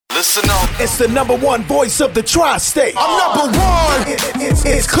Listen up. It's the number one voice of the tri-state. I'm number one.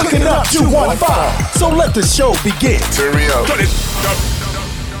 It's Cooking Up 215. So let the show begin.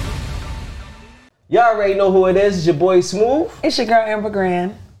 Y'all already know who it is. It's your boy Smooth. It's your girl Amber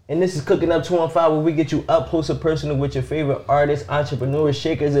Grand. And this is Cooking Up 215, where we get you up close and personal with your favorite artists, entrepreneurs,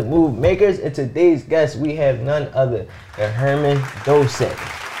 shakers, and move makers. And today's guest, we have none other than Herman Dolce.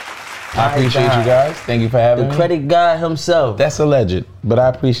 I appreciate you guys. Thank you for having me. The credit guy himself. That's alleged, but I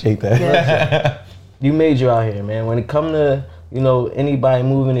appreciate that. You major out here, man. When it come to, anybody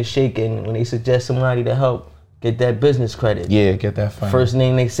moving and shaking, when they suggest somebody to help get that business credit. Yeah, get that fund. First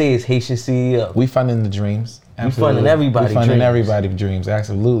name they say is Haitian CEO. We funding the dreams. Absolutely. We funding everybody's dreams. We funding everybody's dreams.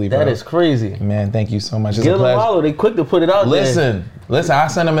 Absolutely, bro. That is crazy. Man, thank you so much. It's Give a them a pleasure. follow. They quick to put it out Listen, I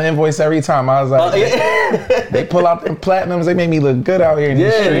send them an invoice every time. I was like, they pull out them platinums. They make me look good out here in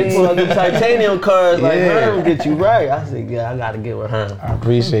these streets. They pull out the titanium cards like Herman get you right. I said, I got to get with Herman. I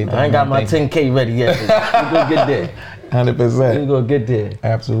appreciate that. I ain't got my 10K ready yet. We gonna get there. 100%. We gonna get there.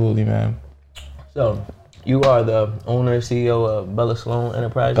 Absolutely, man. So, you are the owner and CEO of Bella Sloan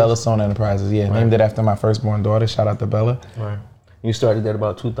Enterprises? Bella Sloan Enterprises, yeah. Right. Named it after my firstborn daughter. Shout out to Bella. Right. You started that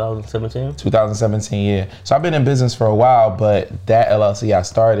about 2017? 2017, yeah. So I've been in business for a while, but that LLC I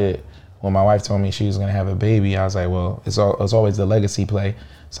started when my wife told me she was gonna have a baby. I was like, well, it's always the legacy play.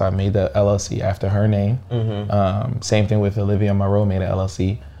 So I made the LLC after her name. Mm-hmm. Same thing with Olivia Monroe, made an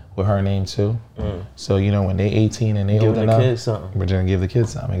LLC with her name too. Mm. So when they 18 and they old enough, the kids something. We're gonna give the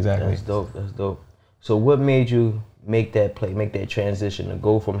kids something, exactly. That's dope. So what made you make that transition to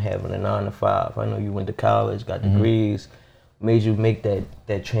go from having a 9 to 5? I know you went to college, got degrees. Made you make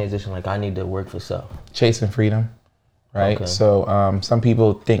that transition like I need to work for self? Chasing freedom, right? Okay. So some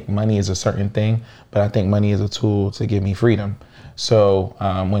people think money is a certain thing, but I think money is a tool to give me freedom. So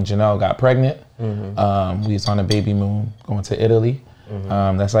when Janelle got pregnant, we was on a baby moon going to Italy.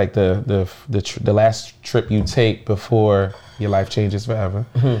 That's like the last trip you take before your life changes forever.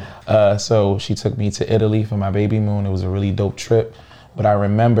 So she took me to Italy for my baby moon. It was a really dope trip. But I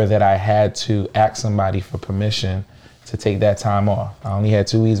remember that I had to ask somebody for permission to take that time off. I only had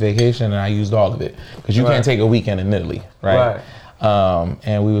 2 weeks vacation and I used all of it. Because you can't take a weekend in Italy, right?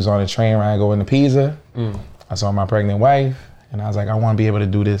 And we was on a train ride going to Pisa. I saw my pregnant wife and I was like, I want to be able to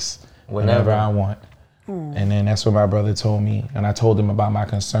do this whenever I want. And then that's what my brother told me. And I told him about my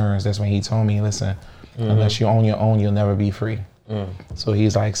concerns. That's when he told me, listen, unless you own your own, you'll never be free. So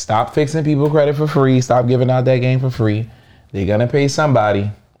he's like, stop fixing people credit for free. Stop giving out that game for free. They're going to pay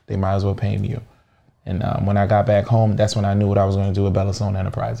somebody. They might as well pay you. And when I got back home, that's when I knew what I was going to do with Bella Sloan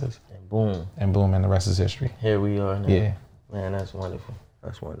Enterprises. And boom, and the rest is history. Here we are now. Yeah. Man, that's wonderful.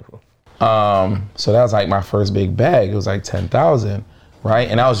 So that was like my first big bag. It was like 10,000. Right?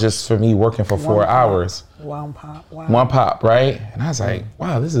 And that was just for me working for 4 hours. One pop. Wow. One pop, right? And I was like,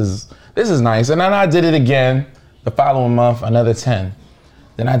 wow, this is nice. And then I did it again the following month, another 10.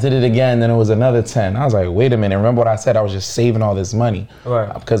 Then I did it again, then it was another 10. I was like, wait a minute, remember what I said? I was just saving all this money.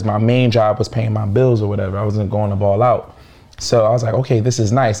 Right. Because my main job was paying my bills or whatever. I wasn't going to ball out. So I was like, okay, this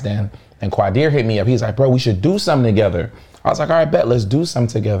is nice then. And Quadir hit me up. He's like, bro, we should do something together. I was like, all right, bet, let's do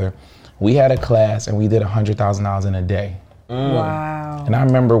something together. We had a class and we did $100,000 in a day. Wow. And I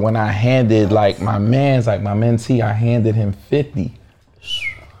remember when I handed my mentee, I handed him 50.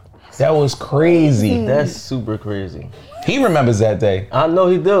 That was crazy. That's super crazy. He remembers that day. I know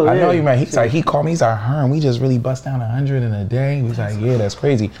he do. I know he remembers. He's like, he called me, he's like, Herm, we just really bust down 100 in a day. He was like, yeah, that's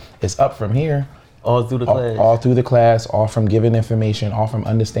crazy. It's up from here. All through the class. All through the class, all from giving information, all from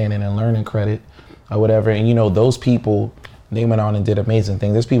understanding and learning credit or whatever. And those people, they went on and did amazing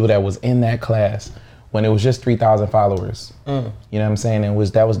things. There's people that was in that class when it was just 3,000 followers. You know what I'm saying?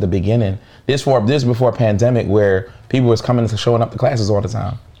 That was the beginning. This before pandemic where people was coming to showing up to classes all the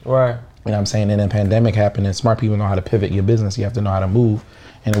time. Right. You know what I'm saying? And then pandemic happened and smart people know how to pivot your business. You have to know how to move.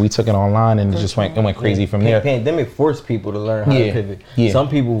 And we took it online and it went crazy from there. Pandemic forced people to learn how to pivot. Yeah. Some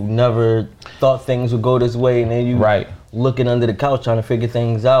people never thought things would go this way and then you looking under the couch trying to figure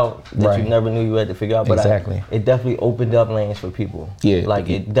things out that you never knew you had to figure out. But exactly. It definitely opened up lanes for people. Yeah.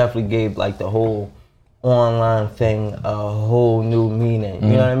 It definitely gave the whole online thing a whole new meaning.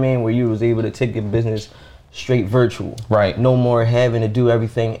 You know what I mean? Where you was able to take your business straight virtual. Right. No more having to do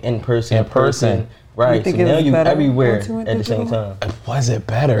everything in person. Right. You so now you better everywhere at the same time. Was it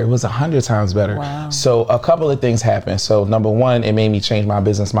better? It was 100 times better. Wow. So a couple of things happened. So number one, it made me change my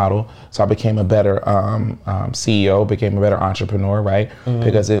business model. So I became a better CEO, became a better entrepreneur, right?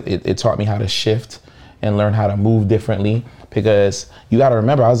 Because it taught me how to shift and learn how to move differently. Because you got to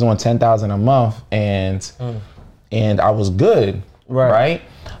remember, I was doing 10,000 a month and I was good, right?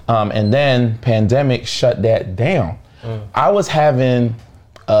 And then pandemic shut that down. I was having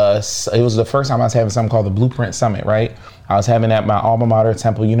it was the first time I was having something called the Blueprint Summit, right? I was having at my alma mater,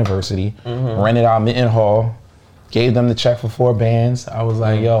 Temple University, rented out Minton Hall, gave them the check for 4 bands. I was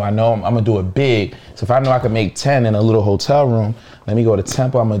like, yo, I know I'm gonna do it big. So if I know I could make 10 in a little hotel room, let me go to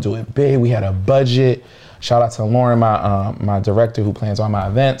Temple, I'm gonna do it big. We had a budget. Shout out to Lauren, my director who plans all my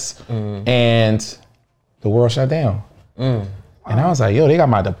events. And the world shut down. And I was like, yo, they got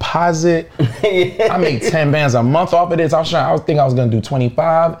my deposit. I make 10 bands a month off of this. I was thinking I was gonna do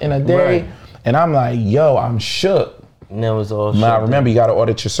 25 in a day. Right. And I'm like, yo, I'm shook. And that was all I remember you gotta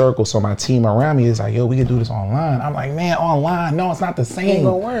audit your circle. So my team around me is like, yo, we can do this online. I'm like, man, online? No, it's not the same. Ain't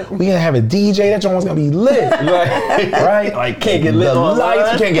gonna work. We gonna have a DJ, that joint's gonna be lit. Right? Like, can't get lit online.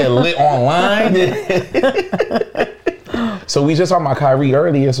 Lights, can't get lit online. So we just talked about Kyrie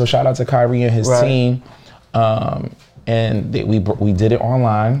earlier, so shout out to Kyrie and his team. And we did it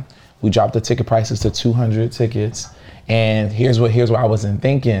online. We dropped the ticket prices to 200 tickets. And here's what I wasn't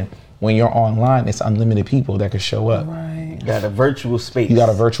thinking. When you're online, it's unlimited people that could show up. Right. You got a virtual space. You got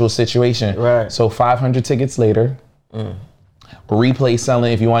a virtual situation. Right. So 500 tickets later, replay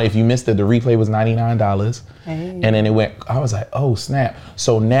selling. If you missed it, the replay was $99. And then it went, I was like, oh snap.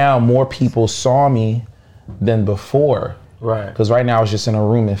 So now more people saw me than before. Right. Because right now I was just in a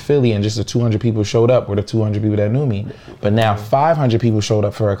room in Philly and just the 200 people showed up were the 200 people that knew me. But now 500 people showed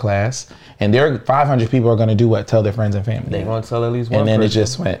up for a class, and their 500 people are going to do what? Tell their friends and family. They're going to tell at least one And then person. It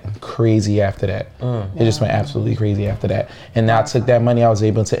just went crazy after that. It just went absolutely crazy after that. And now I took that money, I was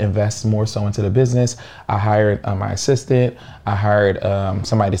able to invest more so into the business. I hired my assistant. I hired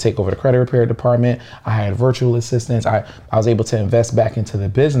somebody to take over the credit repair department. I hired virtual assistants. I was able to invest back into the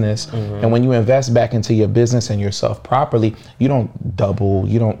business. And when you invest back into your business and yourself properly, you don't double,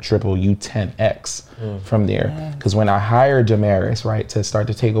 you don't triple, you 10x from there. Because when I hired Damaris, right, to start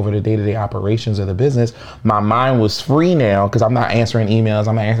to take over the day-to-day operations of the business, my mind was free now because I'm not answering emails,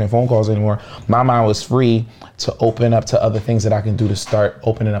 I'm not answering phone calls anymore. My mind was free to open up to other things that I can do to start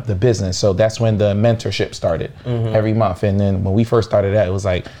opening up the business. So that's when the mentorship started every month. And then when we first started that, it was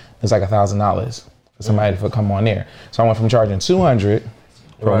like $1,000 for somebody to come on there. So I went from charging $200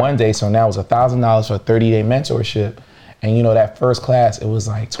 for one day, so now it was $1,000 for a 30-day mentorship. And you know, that first class, it was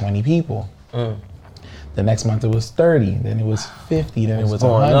like 20 people. The next month it was 30, then it was 50, then it was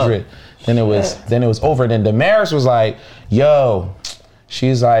 100, then it was over. Then Damaris was like, yo,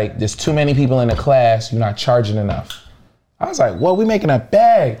 she's like, there's too many people in the class, you're not charging enough. I was like, well, we making a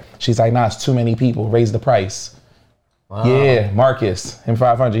bag. She's like, nah, it's too many people, raise the price. Wow. Yeah, Marcus, him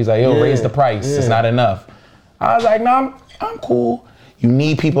 500, he's like, yo, raise the price, it's not enough. I was like, no, I'm cool. You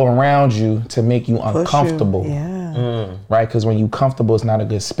need people around you to make you uncomfortable. Right? Because when you comfortable, it's not a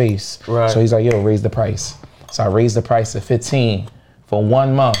good space. Right. So he's like, yo, raise the price. So I raised the price to 15 for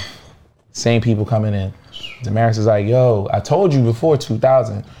 1 month. Same people coming in. Damaris is like, yo, I told you before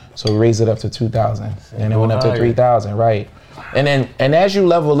 2,000. So we raised it up to 2,000. And it went up to 3,000, right? And as you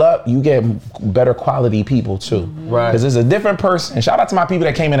level up, you get better quality people too. Right. Because there's a different person. Shout out to my people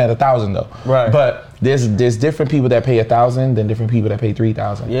that came in at 1,000 though. Right. But there's different people that pay 1,000 than different people that pay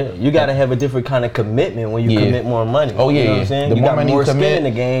 3,000. Yeah, you got to have a different kind of commitment when you commit more money. Oh yeah, you know what I'm saying? The you more got money more you commit, skin in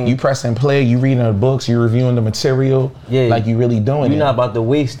the game. You press and play, you reading the books, you reviewing the material. Yeah. Like you really doing it. You're not about to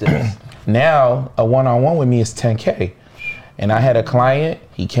waste this. Now a one-on-one with me is 10K. And I had a client,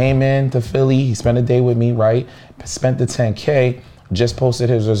 he came in to Philly, he spent a day with me, right? Spent the 10K, just posted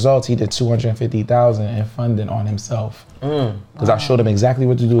his results. He did 250,000 in funding on himself. Because I showed him exactly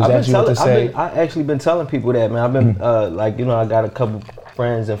what to do, exactly what to say. I actually been telling people that, man. I've been like, you know, I got a couple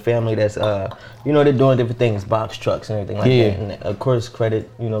friends and family that's, you know, they're doing different things, box trucks and everything like that. And of course,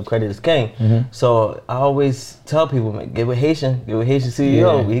 credit is king. So I always tell people, man, give a Haitian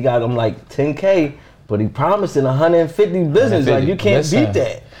CEO. He got him like 10K. But he promising 150 business. 150. Like you can't beat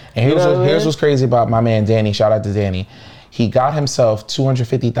that. And here's what's crazy about my man Danny. Shout out to Danny. He got himself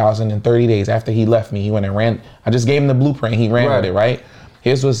 250,000 in 30 days after he left me. He went and ran. I just gave him the blueprint. He ran with it, right?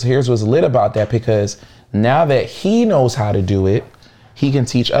 Here's what's lit about that, because now that he knows how to do it, he can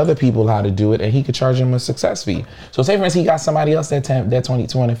teach other people how to do it, and he could charge them a success fee. So say for instance, he got somebody else that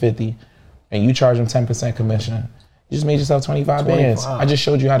 250, and you charge them 10% commission. You just made yourself 25 bands. I just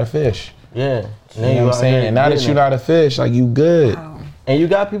showed you how to fish. Yeah. You know what I'm saying? And now that you know how to fish, like you good. Wow. And you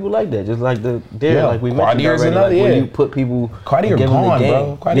got people like that, just like the Dare, like we mentioned Quadier's already. Another, like when you put people, Quadier gone,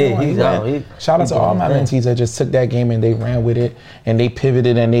 bro. Quadier he's out. Shout out to all my mentees that just took that game and they ran with it and they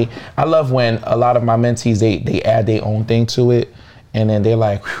pivoted and I love when a lot of my mentees they add their own thing to it and then they're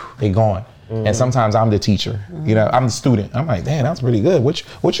like, whew, they gone. And sometimes I'm the teacher, you know, I'm the student. I'm like, damn, that's pretty good.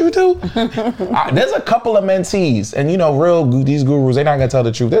 What you do? There's a couple of mentees, and you know, these gurus, they're not gonna tell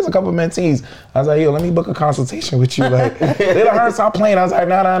the truth. There's a couple of mentees. I was like, yo, let me book a consultation with you. Like, they done heard stop playing. I was like,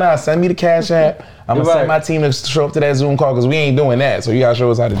 no, send me the Cash App. I'm gonna send my team to show up to that Zoom call because we ain't doing that. So you gotta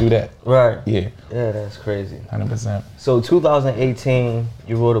show us how to do that. Right. Yeah. Yeah, that's crazy. 100%. So 2018,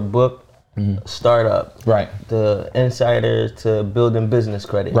 you wrote a book, Startup. Right. The Insider to Building Business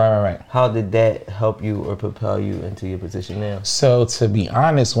Credit. Right. How did that help you or propel you into your position now? So to be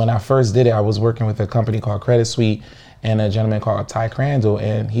honest, when I first did it, I was working with a company called Credit Suite and a gentleman called Ty Crandall,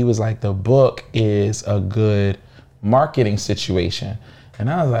 and he was like, the book is a good marketing situation. And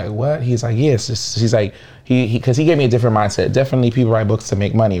I was like, what? He's like, yes. He's like, because he gave me a different mindset. Definitely people write books to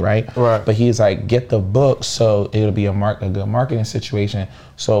make money, right? Right. But he's like, get the book so it'll be a good marketing situation.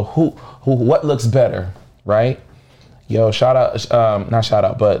 So what looks better, right? Yo, not shout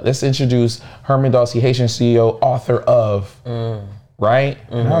out, but let's introduce Herman, Dolce, Haitian CEO, author of, right?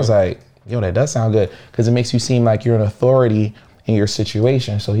 And I was like, yo, that does sound good because it makes you seem like you're an authority in your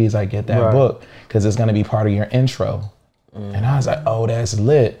situation. So he's like, get that book because it's going to be part of your intro. And I was like, oh, that's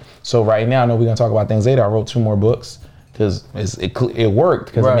lit. So right now, I know we're going to talk about things later. I wrote 2 more books because it worked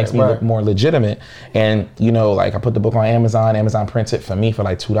because it makes me look more legitimate. And, you know, like I put the book on Amazon prints it for me for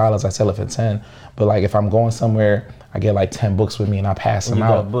like $2. I sell it for 10. But like if I'm going somewhere, I get like 10 books with me and I pass them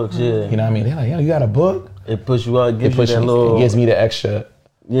out. Got books, yeah. You know what I mean? They're like, yo, you got a book? It pushes you out, it gives me the extra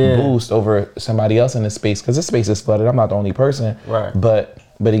boost over somebody else in the space because this space is flooded. I'm not the only person. Right.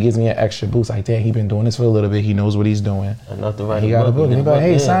 But it gives me an extra boost. Like, damn, he been doing this for a little bit. He knows what he's doing. Enough to write he got a book. And he's like,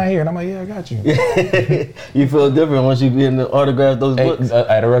 hey, sign here. And I'm like, yeah, I got you. You feel different once you be in the autograph those books.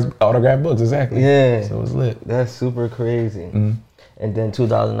 Autograph books, exactly. Yeah. So it's lit. That's super crazy. And then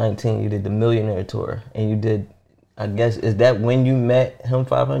 2019, you did the Millionaire Tour. And you did, I guess, is that when you met him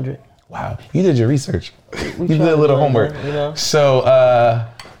 500? Wow. You did your research. You did a little homework. You know? So,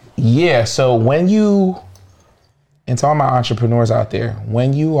 yeah. So when you... And to all my entrepreneurs out there,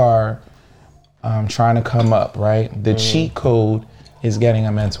 when you are trying to come up, right? The cheat code is getting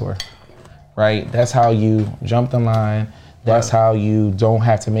a mentor, right? That's how you jump the line. That's how you don't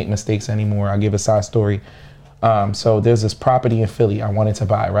have to make mistakes anymore. I'll give a side story. So there's this property in Philly I wanted to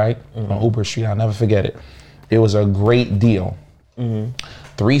buy, right? On Uber Street, I'll never forget it. It was a great deal.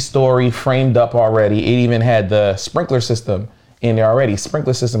 3-story, framed up already. It even had the sprinkler system in there already.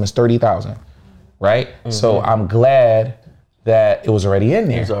 Sprinkler system is $30,000. Right? So I'm glad that it was already in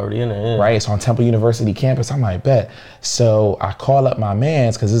there. It's already in there, yeah. Right? It's on Temple University campus. I'm like, bet. So I call up my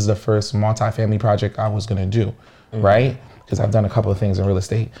mans because this is the first multifamily project I was gonna do, right? Because I've done a couple of things in real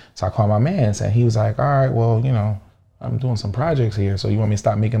estate. So I called my mans and he was like, all right, well, you know, I'm doing some projects here. So you want me to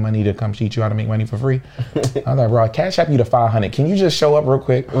stop making money to come teach you how to make money for free? I was like, bro, I Cash App you to 500. Can you just show up real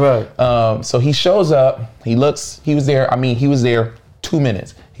quick? Right. So he shows up, he was there 2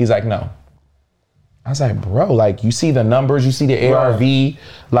 minutes. He's like, no. I was like, bro, like you see the numbers, you see the ARV,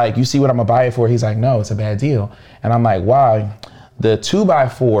 like you see what I'm gonna buy it for. He's like, no, it's a bad deal. And I'm like, why? The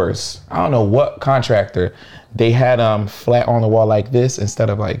 2x4s, I don't know what contractor, they had flat on the wall like this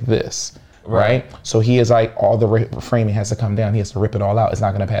instead of like this, right? So he is like, all the framing has to come down. He has to rip it all out. It's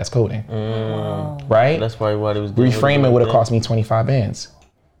not gonna pass coding, right? That's probably what it was doing. Reframing would have cost me 25 bands,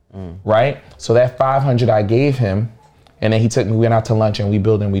 right? So that 500 I gave him, and then we went out to lunch and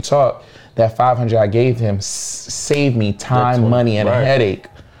we talked. That 500 I gave him saved me time, money, and a headache.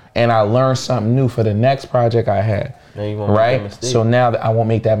 And I learned something new for the next project I had. Now you won't make that mistake. So now that I won't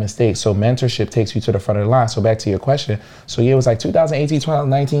make that mistake. So mentorship takes you to the front of the line. So back to your question. So yeah, it was like 2018,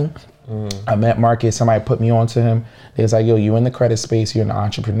 2019. I met Marcus, somebody put me on to him. They was like, yo, you in the credit space, you're in the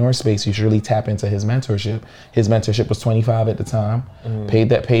entrepreneur space, you should really tap into his mentorship. His mentorship was 25 at the time. Paid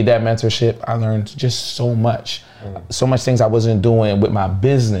that mentorship. I learned just so much. So much things I wasn't doing with my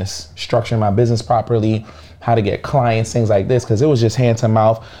business, structuring my business properly, how to get clients, things like this, because it was just hand to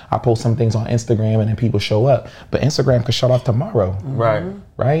mouth. I post some things on Instagram and then people show up. But Instagram could shut off tomorrow.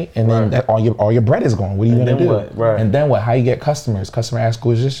 Right? And then all your bread is gone. What are you gonna do? And then what? How you get customers, customer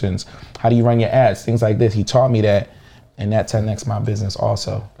acquisitions, how do you run your ads, things like this. He taught me that, and that 10x my business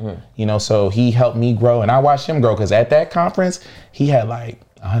also. You know, so he helped me grow and I watched him grow, because at that conference, he had like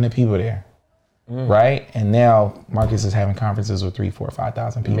 100 people there. Right? And now Marcus is having conferences with 3,000, 4,000,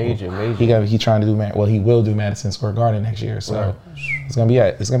 5,000 people. Major. He's trying to do, he will do Madison Square Garden next year. So it's gonna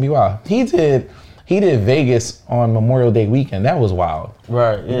be wild. He did Vegas on Memorial Day weekend. That was wild.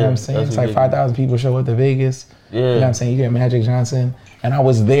 Right. You know what I'm saying? It's like 5,000 people show up to Vegas. Yeah. You know what I'm saying? You get Magic Johnson. And I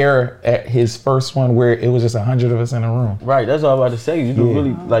was there at his first one where it was just 100 of us in a room. Right. That's all I'm about to say. You do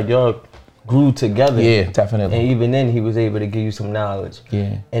really, like, y'all grew together. Yeah, definitely. And even then he was able to give you some knowledge.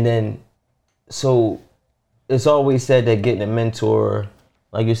 Yeah. And then So it's always said that getting a mentor,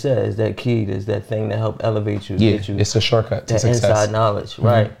 like you said, is that key, is that thing that help elevate you, Yeah, get you it's a shortcut to that success. inside knowledge,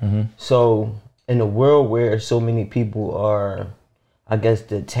 right? So in a world where so many people are, I guess,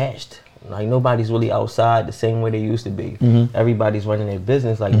 detached, like nobody's really outside the same way they used to be. Everybody's running their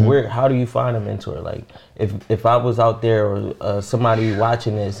business. Like, how do you find a mentor? Like, if I was out there or somebody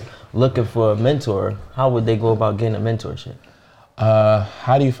watching this looking for a mentor, how would they go about getting a mentorship?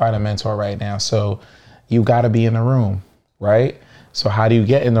 How do you find a mentor right now? So you got to be in the room, right? So how do you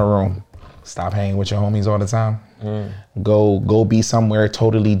get in the room? Stop hanging with your homies all the time. Go be somewhere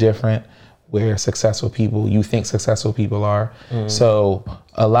totally different where you think successful people are. So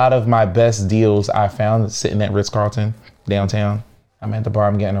a lot of my best deals I found sitting at Ritz-Carlton downtown. I'm at the bar,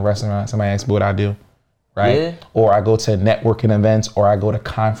 I'm getting a restaurant. Somebody asks me what I do, right? Yeah. Or I go to networking events, or I go to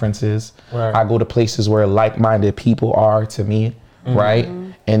conferences. Right. I go to places where like-minded people are to me, right?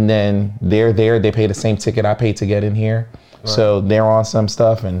 And then they're there, they pay the same ticket I pay to get in here. Right. So they're on some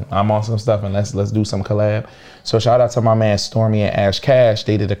stuff and I'm on some stuff, and let's do some collab. So shout out to my man Stormy and Ash Cash.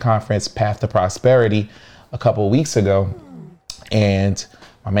 They did a conference, Path to Prosperity, a couple of weeks ago. And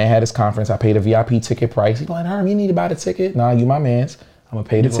my man had his conference. I paid a VIP ticket price. He going, Herm, you need to buy the ticket? Nah, you my mans. I'm gonna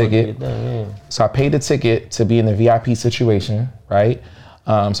pay the ticket. So I paid the ticket to be in the VIP situation, right?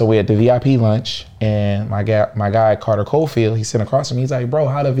 So we had the VIP lunch, and my guy Carter Cofield, he's sitting across from me. He's like, bro,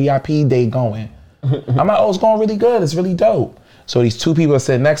 how the VIP day going? I'm like, oh, it's going really good. It's really dope. So these two people are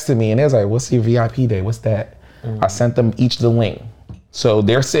sitting next to me, and they're like, what's your VIP day? What's that? I sent them each the link. So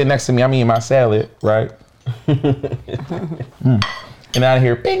they're sitting next to me. I'm eating my salad, right? And out of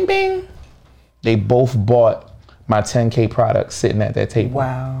here, bing, bing. They both bought my 10K products sitting at that table.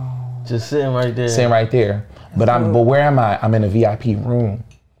 Wow. Just sitting right there. Sitting right there. But where am I? I'm in a VIP room.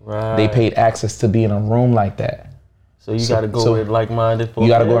 Right. They paid access to be in a room like that. So you got to go where like-minded folks.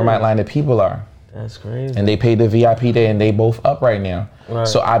 You got to go where like-minded people are. That's crazy. And they paid the VIP day, and they both up right now. Right.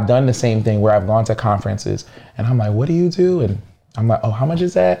 So I've done the same thing where I've gone to conferences, and I'm like, what do you do? And I'm like, oh, how much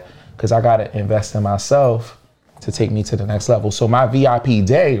is that? Because I got to invest in myself to take me to the next level. So my VIP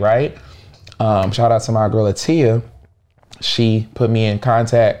day, right? Shout out to my girl Atia. She put me in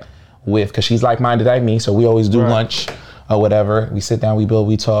contact with, because she's like-minded like me, so we always do lunch or whatever. We sit down, we build,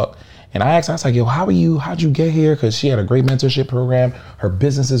 we talk. And I asked her, I was like, yo, how'd you get here? Because she had a great mentorship program. Her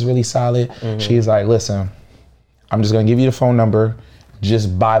business is really solid. She's like, listen, I'm just gonna give you the phone number.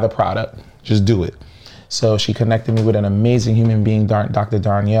 Just buy the product. Just do it. So she connected me with an amazing human being, Dr.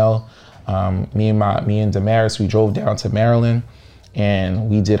 Darnielle. Me and Damaris, we drove down to Maryland, and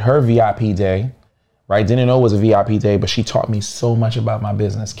we did her VIP day, right? Didn't know it was a VIP day, but she taught me so much about my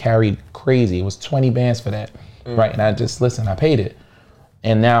business. Carried crazy. It was 20 bands for that, right? And I paid it.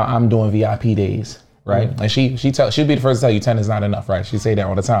 And now I'm doing VIP days, right? Like she'd be the first to tell you 10 is not enough, right? She say that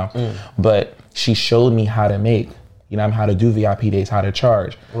all the time. But she showed me how to make, how to do VIP days, how to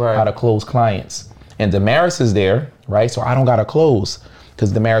charge, how to close clients. And Damaris is there, right? So I don't gotta close,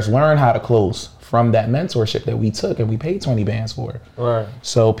 because Damaris learned how to close from that mentorship that we took, and we paid 20 bands for it. Right.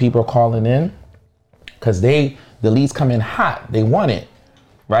 So people are calling in because the leads come in hot. They want it.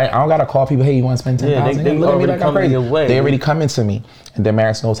 Right? I don't gotta call people, hey, you wanna spend 10,000? They look at me like I'm crazy. They already come coming to me. And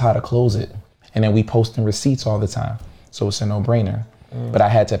Damaris knows how to close it. And then we posting receipts all the time. So it's a no-brainer. But I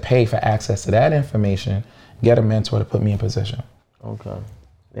had to pay for access to that information, get a mentor to put me in position. Okay.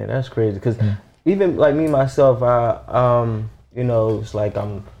 Yeah, that's crazy. Because even like me, myself, it's like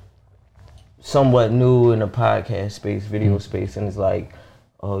I'm somewhat new in the podcast space, video space. And it's like,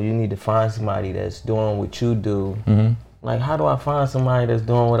 oh, you need to find somebody that's doing what you do. Like, how do I find somebody that's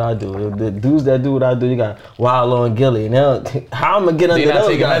doing what I do? The dudes that do what I do, you got Wallow and Gilly. Now, how am I get under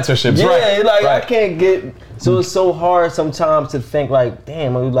those guys? Mentorships, I can't get. So it's so hard sometimes to think like,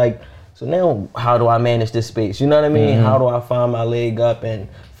 damn, so now how do I manage this space? You know what I mean? How do I find my leg up and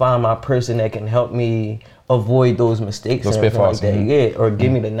find my person that can help me avoid those mistakes and everything like that? Yeah, or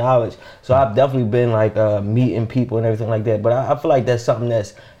give me the knowledge. So I've definitely been like meeting people and everything like that. But I feel like that's something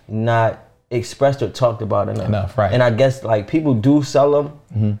that's not expressed or talked about enough. Right. And I guess like people do sell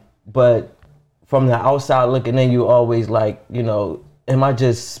them, but from the outside looking in, you always like, am I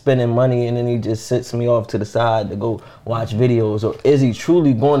just spending money and then he just sits me off to the side to go watch videos, or is he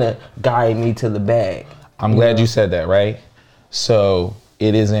truly going to guide me to the bag? I'm glad you said that, right? So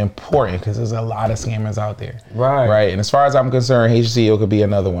it is important because there's a lot of scammers out there. Right. And as far as I'm concerned, HCO could be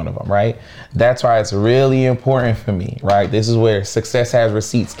another one of them, right? That's why it's really important for me, right? This is where Success Has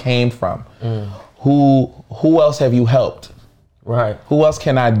Receipts came from. Who else have you helped? Right. Who else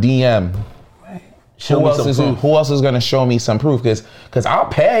can I DM? Right. Who else is going to show me some proof? Because I'll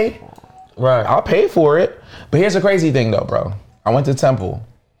pay. Right. I'll pay for it. But here's the crazy thing though, bro. I went to Temple.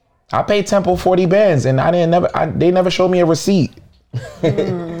 I paid Temple 40 bands and they never showed me a receipt.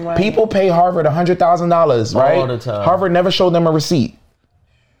 Right. People pay Harvard $100,000, right? All the time. Harvard never showed them a receipt,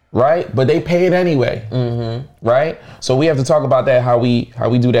 right? But they pay it anyway, right? So we have to talk about that, how we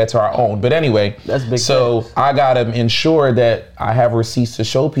do that to our own. But anyway, That's big so facts. I gotta ensure that I have receipts to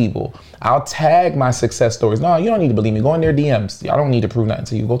show people. I'll tag my success stories. No, you don't need to believe me. Go in their DMs. I don't need to prove nothing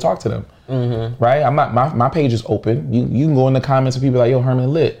to you. Go talk to them, right? I'm not. My page is open. You can go in the comments and people like, yo,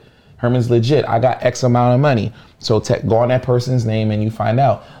 Herman lit. Herman's legit. I got X amount of money. So go on that person's name and you find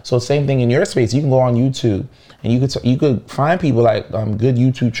out. So same thing in your space. You can go on YouTube and you could find people like good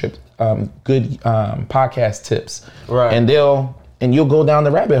YouTube trips, good podcast tips, right? And you'll go down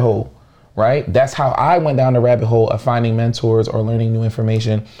the rabbit hole, right? That's how I went down the rabbit hole of finding mentors or learning new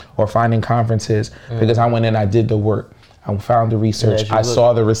information or finding conferences because I went in, I did the work. I found the research. I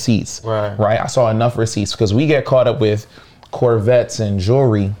saw the receipts, right? I saw enough receipts because we get caught up with Corvettes and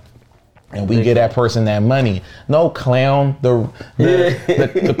jewelry. And we get that person that money. No, clown.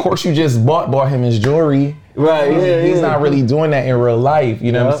 The course you just bought him his jewelry. Right. He's not really doing that in real life.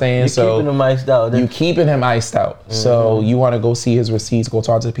 You know what I'm saying? You're keeping him iced out. You keeping him iced out. So you want to go see his receipts. Go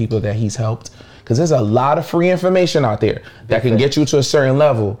talk to the people that he's helped. Because there's a lot of free information out there that can get you to a certain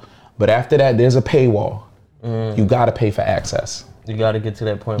level. But after that, there's a paywall. You got to pay for access. You got to get to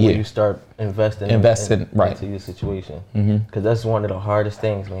that point where you start investing right into your situation. Because that's one of the hardest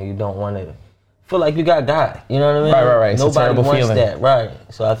things, man. You don't want to feel like you got God. You know what I mean? Right. It's Nobody a terrible wants feeling. that, right?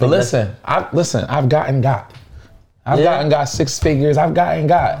 So I think. But I've gotten got. I've gotten got 6 figures. I've gotten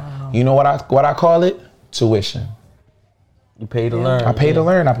got. Wow. You know what I call it? Tuition. You pay to learn. I paid to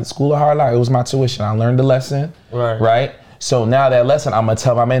learn. I put School of Hard Life. It was my tuition. I learned the lesson. Right. So now that lesson, I'm gonna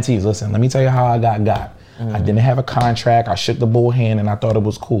tell my mentees, listen, let me tell you how I got. I didn't have a contract. I shook the bull hand and I thought it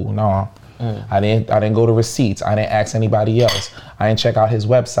was cool. No, I didn't go to receipts. I didn't ask anybody else. I didn't check out his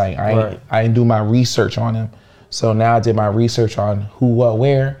website. I didn't do my research on him. So now I did my research on who, what,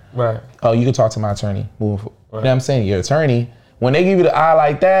 where. Right. Oh, you can talk to my attorney. Moving forward. You know what I'm saying? Your attorney, when they give you the eye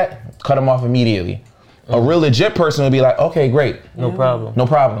like that, cut them off immediately. A real legit person would be like, okay, great. No problem. No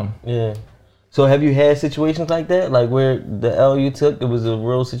problem. Yeah. So have you had situations like that? Like where the L you took, it was a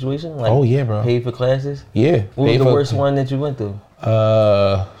real situation? Like oh yeah, bro. Paid for classes? Yeah. What was the worst one that you went through? It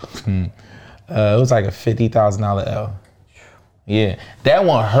was like a $50,000 L. Yeah. That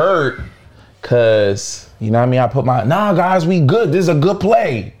one hurt cause, you know what I mean? I put nah guys, we good. This is a good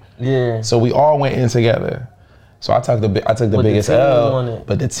play. Yeah. So we all went in together. So I took the biggest L,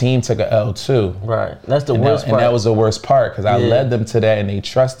 but the team took an L too. Right. That's the worst part. And that was the worst part because I led them to that and they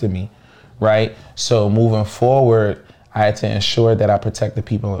trusted me. Right. So moving forward, I had to ensure that I protect the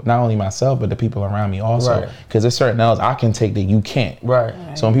people, not only myself, but the people around me also. Because there's certain L's I can take that you can't. Right.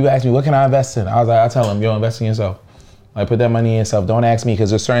 So when people ask me, what can I invest in? I was like, I tell them, yo, invest in yourself. Like put that money in yourself. Don't ask me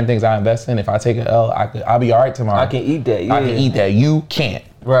because there's certain things I invest in. If I take an L, I'll be all right tomorrow. I can eat that. Yeah. I can eat that. You can't.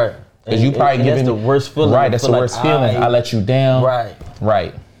 Right. Because you probably giving the worst feeling. Right. That's the worst feeling. I let you down. Right.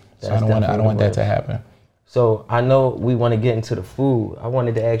 Right. So I don't want that to happen. So I know we want to get into the food. I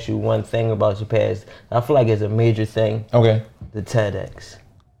wanted to ask you one thing about your past. I feel like it's a major thing. Okay. The TEDx.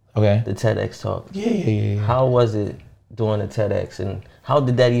 Okay. The TEDx talk. Yeah. How was it doing the TEDx and how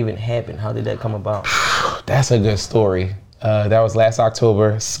did that even happen? How did that come about? That's a good story. That was last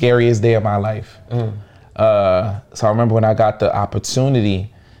October, scariest day of my life. So I remember when I got the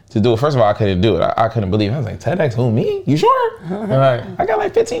opportunity to do it. First of all, I couldn't do it. I couldn't believe it. I was like, TEDx, who, me? You sure? Right. I got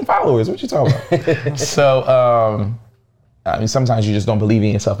like 15 followers. What you talking about? So, I mean, sometimes you just don't believe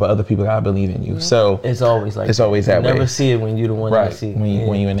in yourself, but other people gotta believe in you. So it's always like it's always that way. You never see it when you're the one in the seat.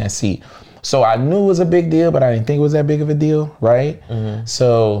 When you're in that seat. So I knew it was a big deal, but I didn't think it was that big of a deal, right?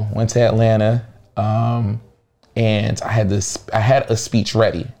 So went to Atlanta, and I had a speech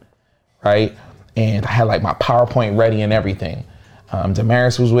ready, right? And I had like my PowerPoint ready and everything.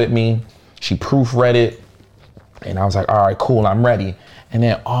 Damaris was with me. She proofread it. And I was like, all right, cool, I'm ready. And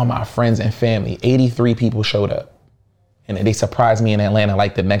then all my friends and family, 83 people showed up. And they surprised me in Atlanta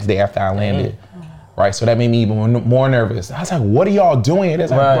like the next day after I landed. Right, so that made me even more nervous. I was like, what are y'all doing?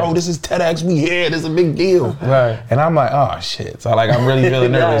 It's like, bro, this is TEDx, we here, this is a big deal. Right. And I'm like, oh shit. So like, I'm really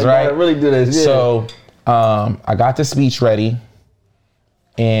feeling nervous, right? I really do this, yeah. So I got the speech ready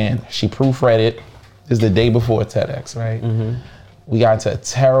and she proofread it. This is the day before TEDx, right? We got into a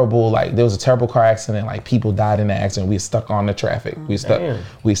terrible, there was a terrible car accident, like people died in the accident. We were stuck on the traffic. We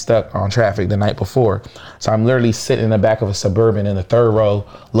stuck on traffic the night before. So I'm literally sitting in the back of a Suburban in the third row,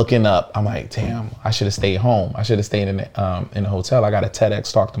 looking up. I'm like, damn, I should have stayed home. I should have stayed in the hotel. I got a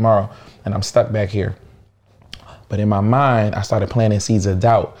TEDx talk tomorrow and I'm stuck back here. But in my mind, I started planting seeds of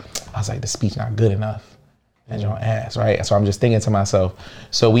doubt. I was like, the speech not good enough. That joint ass, right? So I'm just thinking to myself.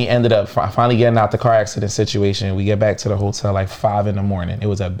 So we ended up finally getting out the car accident situation. We get back to the hotel like 5 a.m. I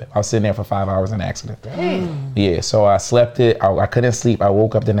was sitting there for 5 hours in the accident. Damn. Yeah, so I slept it. I couldn't sleep. I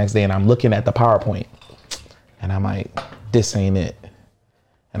woke up the next day and I'm looking at the PowerPoint. And I'm like, this ain't it.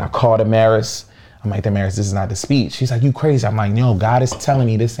 And I called Damaris. I'm like, Damaris, this is not the speech. She's like, you crazy. I'm like, no, God is telling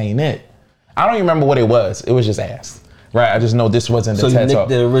me this ain't it. I don't even remember what it was. It was just ass. Right? I just know this wasn't the TED Talk. So you nicked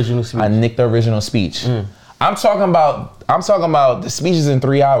the original speech? I nicked the original speech. I'm talking about the speeches in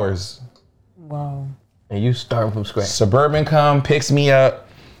 3 hours. Wow. And you starting from scratch. Suburban picks me up.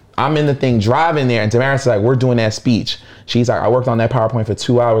 I'm in the thing driving there, and Damaris is like, we're doing that speech. She's like, I worked on that PowerPoint for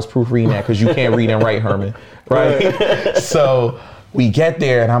 2 hours proofreading that because you can't read and write, Herman. Right? So we get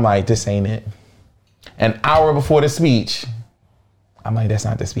there, and I'm like, this ain't it. An hour before the speech, I'm like, that's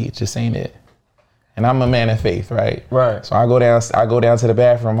not the speech. This ain't it. And I'm a man of faith, right? Right. So I go down to the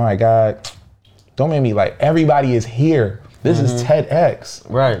bathroom. I'm like, God, don't make me like, everybody is here. This is TEDx.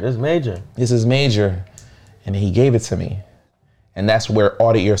 Right, this is major. This is major. And he gave it to me. And that's where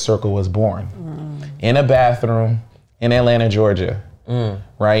Audit Your Circle was born. In a bathroom in Atlanta, Georgia.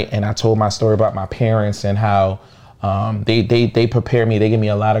 Right? And I told my story about my parents and how they prepare me. They give me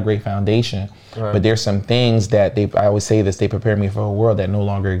a lot of great foundation. Right. But there's some things that I always say this, they prepare me for a world that no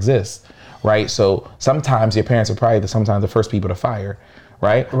longer exists. Right? So sometimes your parents are probably sometimes the first people to fire.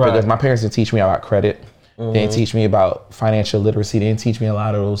 Right? Because my parents didn't teach me about credit. They didn't teach me about financial literacy. They didn't teach me a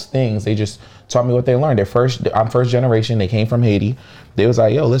lot of those things. They just taught me what they learned. I'm first generation. They came from Haiti. They was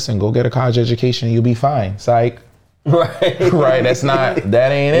like, yo, listen, go get a college education and you'll be fine. Psych. Right. Right.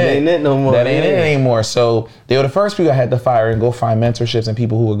 That ain't it. Ain't it no more. That ain't it anymore. So they were the first people I had to fire and go find mentorships and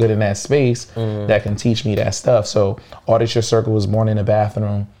people who were good in that space that can teach me that stuff. So Audit Your Circle was born in a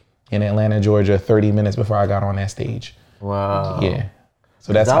bathroom in Atlanta, Georgia, 30 minutes before I got on that stage. Wow. Yeah.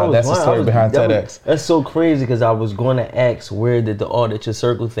 So that's the story behind TEDx. That's so crazy because I was going to ask where did the Audit Your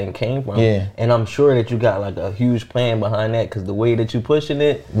Circle thing came from. Yeah. And I'm sure that you got like a huge plan behind that because the way that you pushing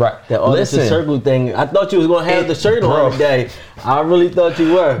it. Right. The Audit Your Circle thing. I thought you was going to have the shirt on today. I really thought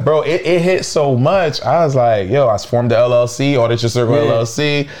you were. Bro, it hit so much. I was like, yo, I formed the LLC, Audit Your Circle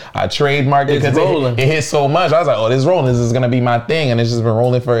LLC. I trademarked it because it hit so much. I was like, oh, this is rolling. This is going to be my thing. And it's just been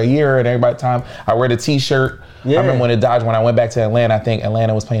rolling for a year. And every time I wear the t-shirt. Yeah. I remember when I went back to Atlanta, I think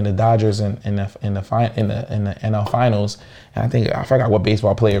Atlanta was playing the Dodgers in the NL Finals, and I forgot what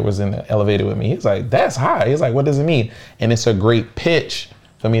baseball player was in the elevator with me. He's like, "That's high." He's like, "What does it mean?" And it's a great pitch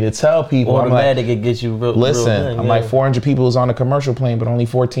for me to tell people. Automatic, it gets you real. Listen, real I'm like 400 people is on a commercial plane, but only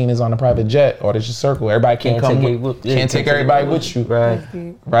 14 is on a private jet. Or there's a circle. Everybody can't take everybody with you.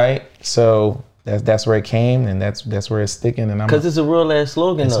 Right. So. That's where it came, and that's where it's sticking. And because it's a real ass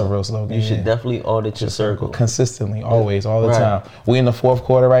slogan. It's a real slogan. You should definitely audit your circle consistently, always, all the time. We in the fourth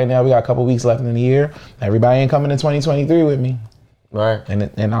quarter right now. We got a couple weeks left in the year. Everybody ain't coming in 2023 with me. Right.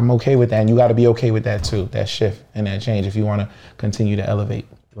 And I'm okay with that. And you got to be okay with that too. That shift and that change if you want to continue to elevate.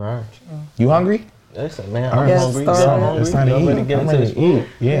 Right. You hungry? Listen, man. I'm hungry. It's time to eat. I'm ready to eat.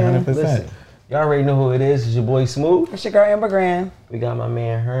 Yeah, 100%. Listen. Y'all already know who it is. It's your boy Smooth. It's your girl Amber Grand. We got my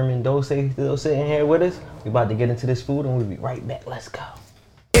man Herman Dolce still sitting here with us. We about to get into this food and we'll be right back. Let's go.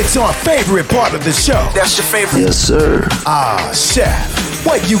 It's our favorite part of the show. That's your favorite? Yes, sir. Ah, chef,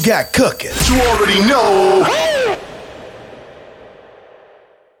 what you got cooking? You already know.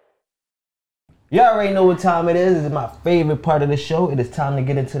 Y'all already know what time it is. This is my favorite part of the show. It is time to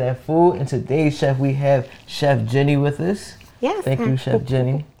get into that food. And today's chef, we have Chef Jenny with us. Yes. Thank you, Chef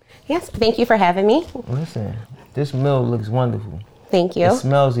Jenny. Yes, thank you for having me. Listen, this meal looks wonderful. Thank you. It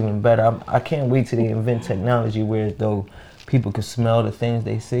smells even better. I can't wait till they invent technology where though people can smell the things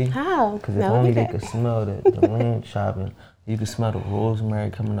they see. How? Because if only they could smell the lamb chopping, you could smell the rosemary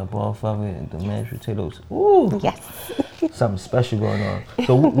coming up off of it and the mashed potatoes. Ooh. Yes. Something special going on.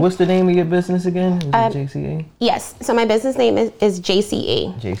 So what's the name of your business again? Is it JCA? Yes. So my business name is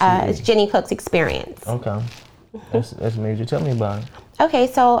JCA. JCA. It's Jenny Cooks Experience. Okay. That's major. Tell me about it. Okay,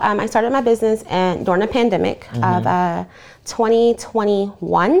 so I started my business during the pandemic of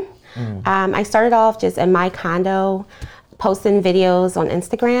 2021. I started off just in my condo, posting videos on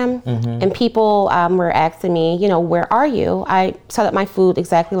Instagram, and people were asking me, where are you? I set up my food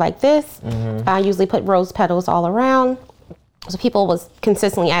exactly like this. I usually put rose petals all around. So people was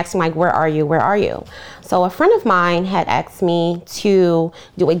consistently asking like, where are you? Where are you? So a friend of mine had asked me to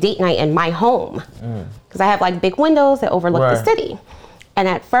do a date night in my home because I have like big windows that overlook the city. And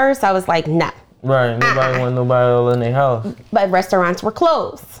at first I was like, no. Right, nobody want nobody all in their house. But restaurants were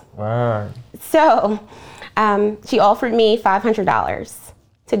closed. Right. So she offered me $500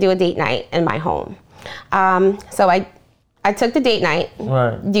 to do a date night in my home. So I I took the date night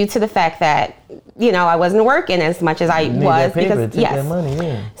Right. due to the fact that, I wasn't working as much as I You need was. that paper, Because, take that money,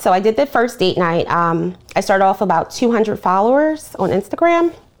 yeah. So I did the first date night. I started off about 200 followers on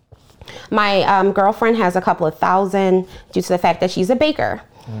Instagram. My girlfriend has a couple of thousand due to the fact that she's a baker.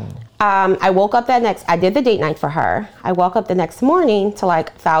 I woke up I did the date night for her. I woke up the next morning to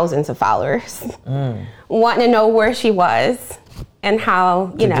like thousands of followers, wanting to know where she was and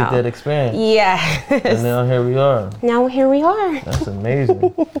how, To get that experience. Yeah. And now here we are. Now here we are. That's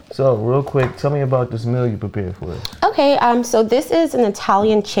amazing. So real quick, tell me about this meal you prepared for us. Okay, so this is an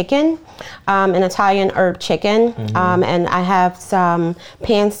Italian chicken, an Italian herb chicken, and I have some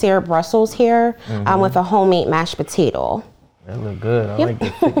pan-seared Brussels here with a homemade mashed potato. That look good. I like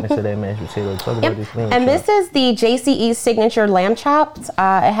the thickness of that mashed potato. Talk about this lamb And chop. this is the JCE signature lamb chops. It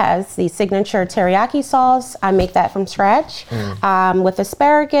has the signature teriyaki sauce. I make that from scratch with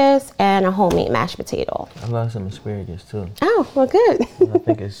asparagus and a homemade mashed potato. I love some asparagus too. Oh, well, good. I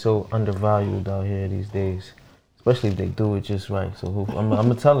think it's so undervalued out here these days, especially if they do it just right. So I'm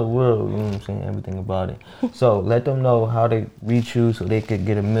gonna tell the world, you know what I'm saying, everything about it. So let them know how they reach you so they could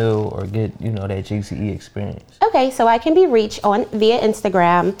get a meal or get, that JCE experience. Okay, so I can be reached via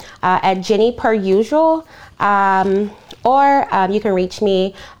Instagram at Jenny Per Usual, or you can reach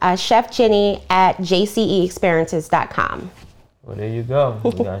me, Chef Jenny at jceexperiences.com. Well, there you go.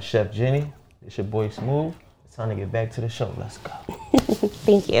 We got Chef Jenny. It's your boy Smooth. It's time to get back to the show. Let's go.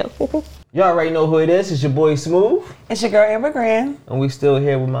 Thank you. You already know who it is. It's your boy Smooth. It's your girl, Amber Grand. And we still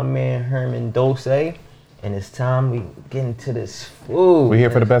here with my man Herman Dolce. And it's time we get into this food. We're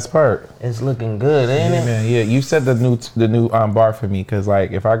here for the best part. It's looking good, ain't it? Man, yeah, you set the new bar for me, because like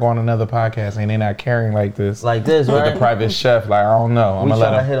if I go on another podcast and they're not carrying like this, Like this, with right? the private chef, like I don't know. I'm We gonna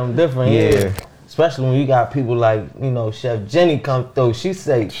try let to hit them different, Yeah. Especially when you got people like, Chef Jenny come through. She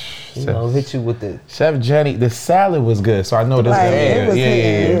say, hit you with the... Chef Jenny, the salad was good, so I know this Right, gonna it hit. was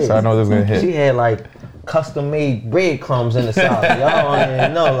hitting. Yeah. So I know this gonna hit. She had like custom-made breadcrumbs in the salad. Y'all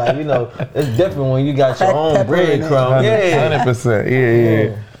don't even know, it's different when you got your Cracked own pepper in it. breadcrumbs. Yeah. 100%.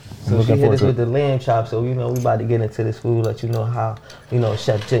 Yeah. So I'm she looking hit forward us to with it. the lamb chop. So, we about to get into this food, let you know how,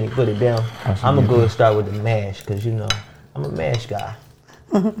 Chef Jenny put it down. I'm going to go and start with the mash because, I'm a mash guy.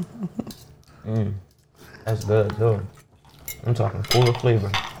 That's good, too. I'm talking full of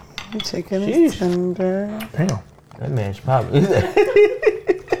flavor. Chicken Sheesh. is tender. Damn. That mash popping.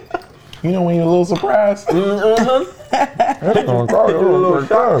 You know when you're a little surprised? That's gonna call you a little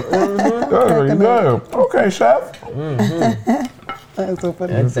surprised. That's what you do. Okay, chef. That's so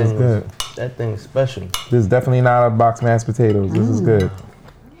funny. This is good. That thing's special. This is definitely not a box mashed potatoes. This is good.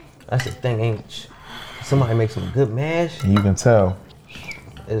 That's the thing, ain't somebody make some good mash, And you can tell.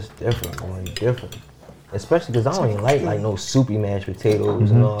 it's different, boy, different. Especially because I don't even like no soupy mashed potatoes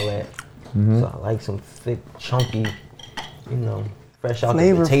and all that. So I like some thick, chunky, fresh out the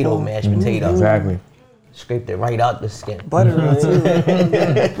Flavorful. potato mashed potato. Exactly. Scraped it right out the skin. Buttery too. You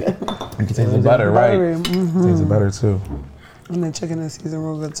can taste the butter, right? Buttery. Taste the butter too. And the chicken is seasoned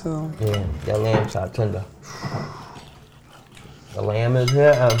real good too. Yeah, that lamb chop tender. The lamb is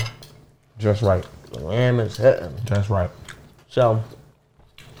hitting. Just right. The lamb is hitting. Just right. So,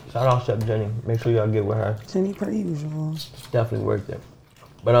 shout out Chef Jenny. Make sure y'all get with her. Jenny Per Usual. Definitely worth it.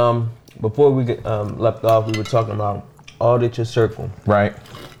 But before we get left off, we were talking about audit your circle. Right.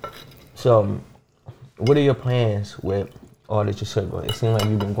 So, what are your plans with audit your circle? It seems like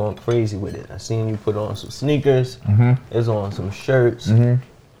you've been going crazy with it. I seen you put on some sneakers. It's on some shirts.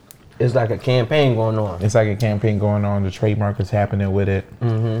 It's like a campaign going on. It's like a campaign going on. The trademark is happening with it.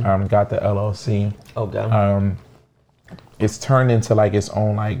 Got the LLC. Okay. It's turned into like its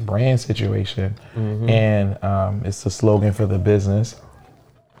own like brand situation, and it's the slogan for the business.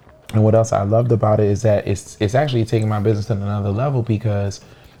 And what else I loved about it is that it's actually taking my business to another level, because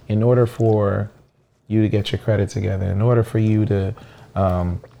in order for you to get your credit together, in order for you to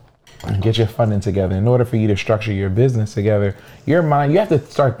get your funding together, in order for you to structure your business together, your mind, you have to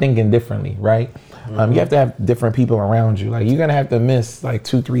start thinking differently, right? You have to have different people around you. Like, you're gonna have to miss like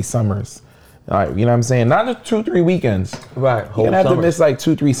 2-3 summers. Like, you know what I'm saying? Not just 2-3 weekends. Right. You're gonna have to miss like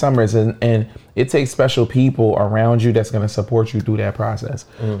 2-3 summers, and it takes special people around you that's gonna support you through that process.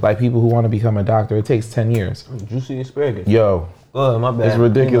 Like people who want to become a doctor, it takes 10 years. Juicy asparagus. Yo, Oh, my bad. it's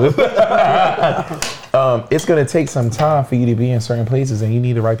ridiculous. It's gonna take some time for you to be in certain places, and you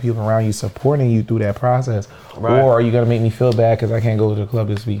need the right people around you supporting you through that process. Right. Or are you gonna make me feel bad because I can't go to the club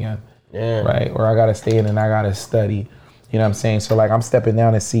this weekend? Yeah. Right? Or I gotta stay in and I gotta study. You know what I'm saying? So like, I'm stepping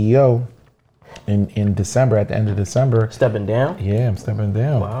down as CEO in December, at the end of December. Stepping down? Yeah, I'm stepping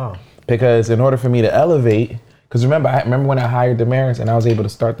down. Wow. Because in order for me to elevate, Because remember when I hired Damaris and I was able to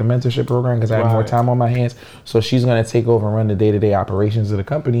start the mentorship program because I had more time on my hands. So she's going to take over and run the day-to-day operations of the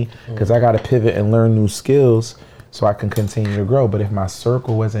company because I got to pivot and learn new skills so I can continue to grow. But if my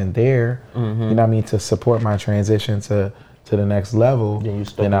circle wasn't there, you know what I mean, to support my transition to the next level,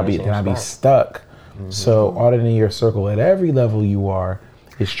 then I'd be stuck. So auditing your circle at every level you are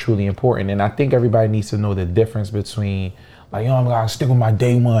is truly important. And I think everybody needs to know the difference between, like, I'm going to stick with my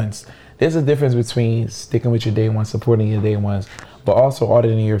day ones. There's a difference between sticking with your day ones, supporting your day ones, but also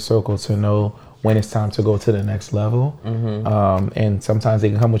auditing your circle to know when it's time to go to the next level. And sometimes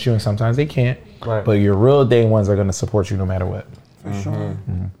they can come with you and sometimes they can't. Right. But your real day ones are going to support you no matter what. For sure.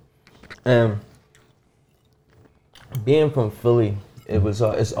 And being from Philly,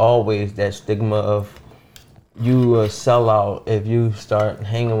 it's always that stigma of you a sellout if you start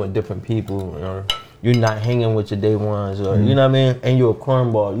hanging with different people, or you're not hanging with your day ones, or you know what I mean, and you're a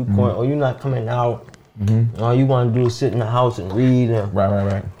cornball, or you're not coming out, all you want to do is sit in the house and read. And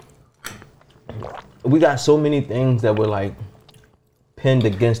Right. We got so many things that were like pinned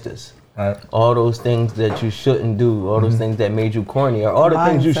against us. Right. All those things that you shouldn't do, all those things that made you corny, or all the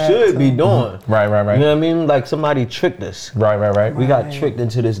things you should be doing. Right. You know what I mean? Like somebody tricked us. Right. We got tricked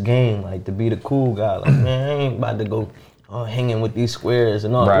into this game, like to be the cool guy. Like, man, I ain't about to go hanging with these squares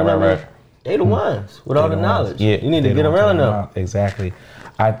and all. Right. You know what I mean? They the ones with all the knowledge. Yeah, you need to get around them. Exactly.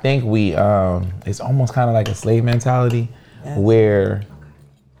 I think it's almost kind of like a slave mentality, where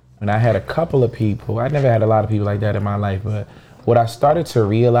when I had a couple of people, I never had a lot of people like that in my life, but what I started to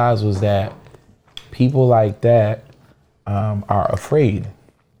realize was that people like that are afraid.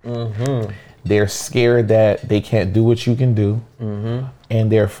 They're scared that they can't do what you can do,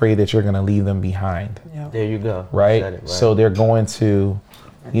 and they're afraid that you're gonna leave them behind. Yep. There you go. Right? So they're going to,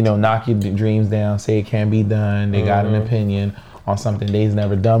 knock your dreams down, say it can't be done. They got an opinion on something they've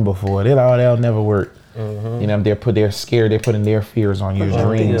never done before. They're like, oh, that'll never work. They're scared. They're putting their fears on your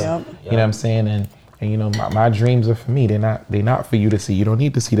dreams. You know what I'm saying? And my dreams are for me. They're not for you to see. You don't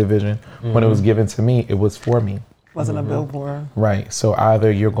need to see the vision. When it was given to me, it was for me. Wasn't a billboard. Right. So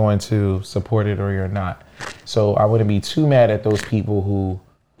either you're going to support it or you're not. So I wouldn't be too mad at those people who,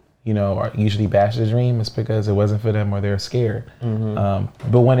 are usually bash the dream. It's because it wasn't for them or they're scared.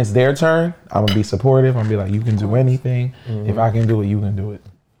 But when it's their turn, I'm gonna be supportive. I'm gonna be like, you can do anything. If I can do it, you can do it.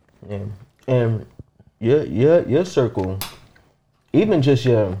 Yeah. And your circle, even just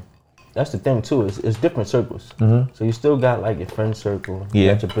that's the thing too, it's different circles. So you still got like your friend circle,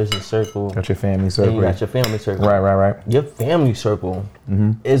 you got your business circle, got your family circle. You got your family circle. Right. Your family circle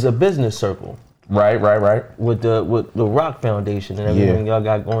is a business circle. Right. With the Rock Foundation and everything y'all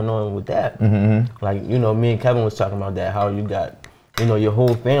got going on with that. Like, me and Kevin was talking about that, how you got, your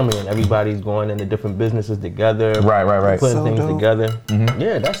whole family and everybody's going into different businesses together. Right. Putting so things dope. Together.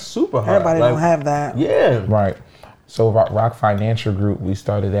 Yeah, that's super hard. Everybody don't have that. Yeah. Right. So Rock Financial Group, we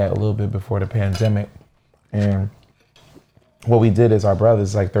started that a little bit before the pandemic. And what we did is our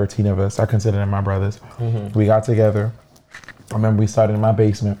brothers, like 13 of us, I consider them my brothers. We got together. I remember we started in my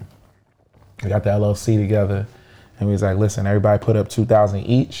basement. We got the LLC together. And we was like, listen, everybody put up $2,000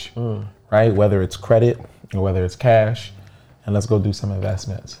 each, right? Whether it's credit or whether it's cash. And let's go do some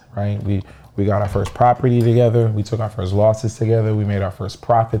investments, right? We got our first property together. We took our first losses together. We made our first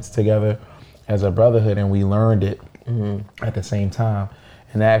profits together as a brotherhood, and we learned it at the same time.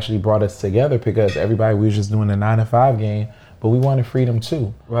 And that actually brought us together because we was just doing the 9-to-5 game, but we wanted freedom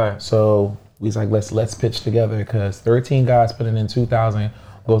too. Right. So we was like, let's pitch together, because 13 guys putting in 2,000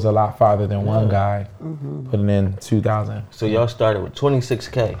 goes a lot farther than one guy putting in 2,000. So y'all started with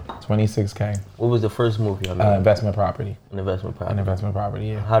 26K. 26K. What was the first move y'all made? Investment property. An investment property.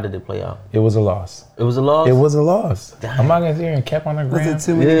 Yeah. How did it play out? It was a loss. It was a loss? It was a loss. I'm not gonna sit here and kept on the ground. Was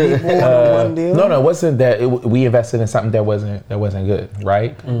it too many people on one deal? No, it wasn't that. We invested in something that wasn't good,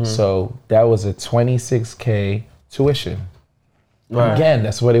 right? So that was a 26K tuition. Right. Again,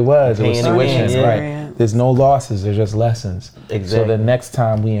 that's what it was. It was tuition, right? There's no losses. There's just lessons. Exactly. So the next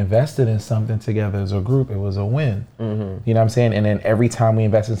time we invested in something together as a group, it was a win. You know what I'm saying? And then every time we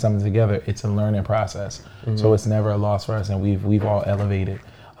invest in something together, it's a learning process. So it's never a loss for us, and we've all elevated.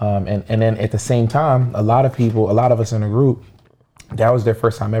 And then at the same time, a lot of us in the group, that was their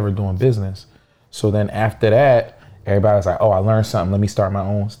first time ever doing business. So then after that, everybody was like, oh, I learned something. Let me start my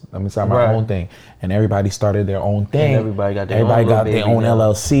own thing. And everybody started their own thing. And everybody got their own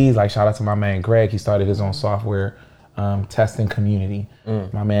LLCs. Like, shout out to my man Greg. He started his own software testing community.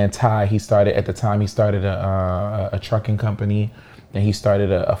 My man Ty, he started a trucking company. Then he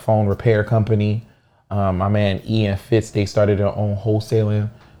started a phone repair company. My man Ian Fitz, they started their own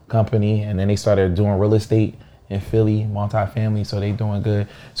wholesaling company. And then they started doing real estate in Philly, multi-family, so they doing good.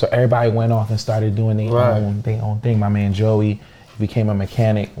 So everybody went off and started doing their own thing. My man Joey became a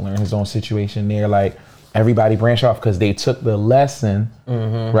mechanic, learned his own situation there. Like, everybody branched off because they took the lesson,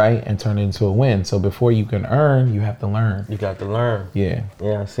 right, and turned it into a win. So before you can earn, you have to learn. You got to learn. Yeah.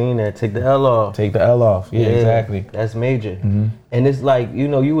 Yeah, I seen that. Take the L off. Take the L off. Yeah, exactly. That's major. And it's like, you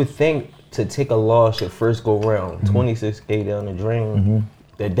know, you would think to take a loss your first go round, 26K down the drain,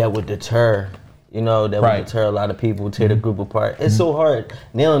 that would deter. You know, that would deter a lot of people, tear the group apart. It's so hard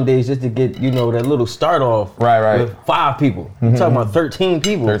nowadays just to get, you know, that little start off with 5 people. You're talking about 13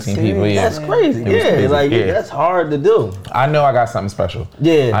 people. 13 people, yeah. That's crazy. Crazy. Like, that's hard to do. I know I got something special.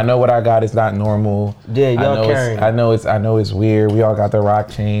 Yeah. I know what I got is not normal. Yeah, y'all carrying it. I know it's weird. We all got the rock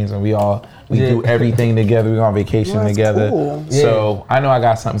chains and we do everything together. We go on vacation together. Cool. So I know I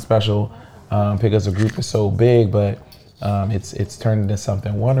got something special because the group is so big, but it's turned into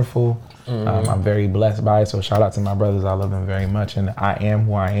something wonderful. I'm very blessed by it. So shout out to my brothers. I love them very much, and I am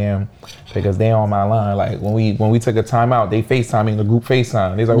who I am because they on my line. Like when we took a time out, they FaceTime, the group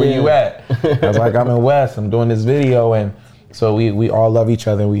FaceTime. They's like, where you at? I was like, I'm in West. I'm doing this video, and so we all love each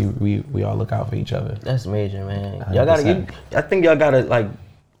other. We all look out for each other. That's major, man. 100%. Y'all gotta. I think y'all gotta like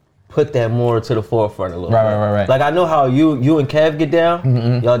put that more to the forefront a little bit. Right. Like I know how you and Kev get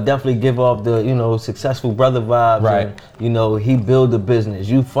down. Y'all definitely give off the, you know, successful brother vibes. Right. And, you know, he build the business.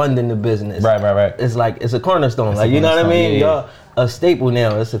 You funding the business. Right. It's like it's a cornerstone. It's like a you know what I cornerstone, mean? yeah. Y'all a staple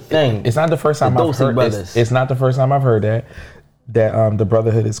now. It's a thing. It's not the first time I've Dolce heard brothers. it's not the first time I've heard that the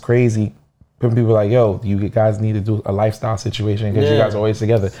brotherhood is crazy. People are like, yo, you guys need to do a lifestyle situation because you guys are always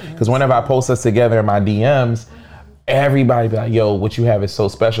together. Because whenever I post us together in my DMs, everybody be like, yo, what you have is so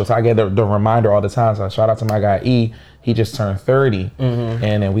special. So I get the reminder all the time. So shout out to my guy E. He just turned 30.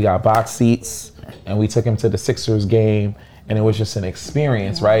 And then we got box seats and we took him to the Sixers game and it was just an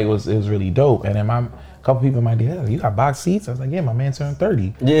experience, right? It was really dope. And then a couple people might be like, you got box seats? I was like, yeah, my man turned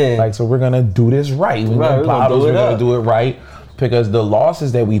 30. Yeah. Like, so we're gonna do this right. We're gonna bottles, we're gonna do it right. Because the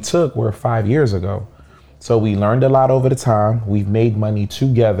losses that we took were 5 years ago. So we learned a lot over the time. We've made money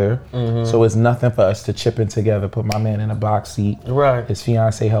together. So it's nothing for us to chip in together, put my man in a box seat. Right. His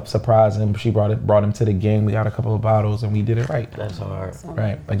fiance helped surprise him. She brought him to the game. We got a couple of bottles and we did it right. That's hard.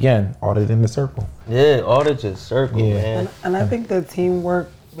 Right. Again, audit in the circle. Yeah, audit your circle, man. And I think the teamwork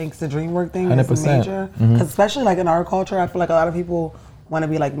makes the dream work thing 100%. is major. 'Cause especially like in our culture, I feel like a lot of people want to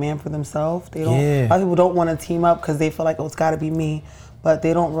be like man for themselves. They don't. A lot of people don't want to team up because they feel like, oh, it's got to be me. But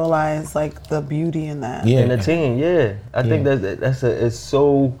they don't realize like the beauty in that. Yeah. In the team, I think it's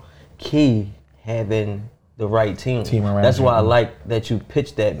so key having the right team. around That's you. why I like that you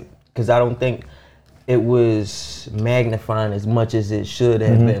pitched that, because I don't think it was magnifying as much as it should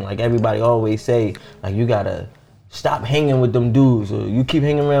have been. Like everybody always say, like you gotta stop hanging with them dudes, or you keep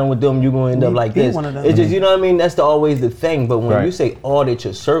hanging around with them, you're gonna end up like Be this. one of them. It's just, you know what I mean? That's always the thing. But when you say audit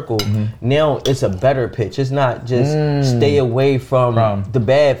your circle, now it's a better pitch. It's not just stay away from the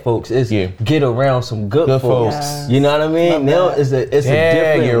bad folks. It's get around some good folks. Yes. You know what I mean? Now it's a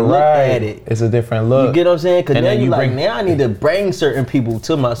different look at it. It's a different look. You get what I'm saying? Because And now then you you like, bring- now I need to bring certain people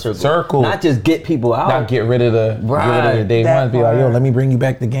to my circle. Not just get people out. Not get rid of the day That ones. Be like, yo, part. let me bring you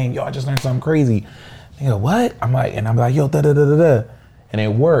back the game. Yo, I just learned something crazy. They go, what? I'm like, yo, da. And it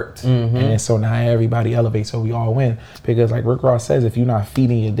worked. And then so now everybody elevates, so we all win. Because like Rick Ross says, if you're not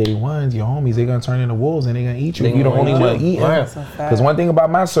feeding your day ones, your homies, they're gonna turn into wolves and they're gonna eat you. If you're the only one eating. Because one thing about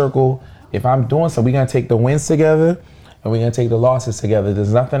my circle, if I'm doing something, we're gonna take the wins together and we're gonna take the losses together.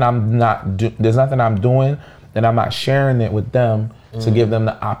 There's nothing I'm doing that I'm not sharing it with them to give them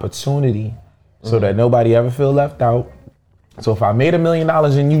the opportunity so that nobody ever feel left out. So if I made $1 million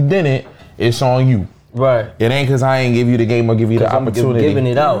and you didn't, it's on you. Right. It ain't because I ain't give you the game or give you the opportunity. I'm giving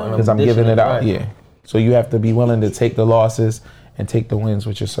it out. Because I'm giving it out, right. yeah. So you have to be willing to take the losses and take the wins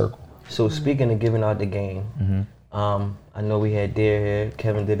with your circle. So speaking of giving out the game, I know we had Dare here.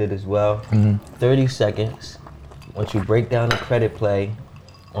 Kevin did it as well. 30 seconds. Once you break down the credit play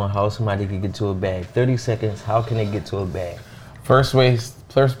on how somebody can get to a bag. 30 seconds, how can they get to a bag? First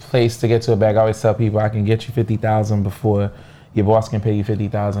place to get to a bag, I always tell people I can get you $50,000 before your boss can pay you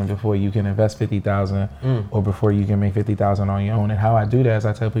 $50,000, before you can invest $50,000, or before you can make $50,000 on your own. And how I do that is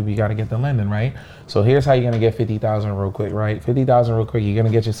I tell people you got to get the lending, right? So here's how you're gonna get $50,000 real quick, right? $50,000 real quick. You're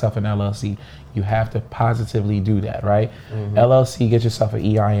gonna get yourself an LLC. You have to positively do that, right? LLC, get yourself an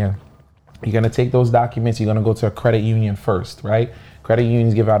EIN. You're gonna take those documents. You're gonna go to a credit union first, right? Credit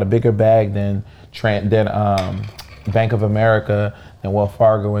unions give out a bigger bag than Bank of America, then Wells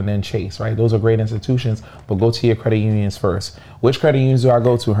Fargo, and then Chase, right? Those are great institutions, but go to your credit unions first. Which credit unions do I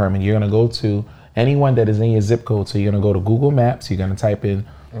go to, Herman? You're gonna go to anyone that is in your zip code. So you're gonna go to Google Maps, you're gonna type in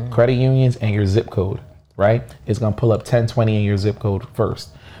credit unions and your zip code. right? It's gonna pull up 1020 in your zip code first.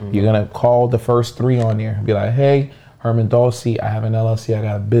 You're gonna call the first 3 on there. Be like, hey, Herman Dolce, I have an LLC, I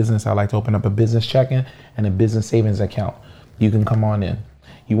got a business. I like to open up a business checking and a business savings account. You can come on in.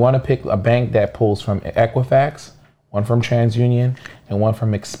 You wanna pick a bank that pulls from Equifax, one from TransUnion, and one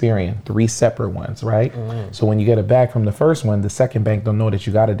from Experian, 3 separate ones, right? So when you get a bag from the first one, the second bank don't know that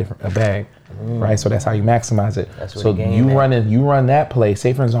you got a bag, right? So that's how you maximize it. So you run that play.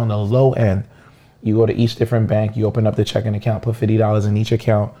 Say for instance on the low end, you go to each different bank, you open up the checking account, put $50 in each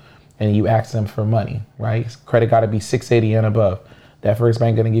account, and you ask them for money, right? Credit got to be 680 and above. That first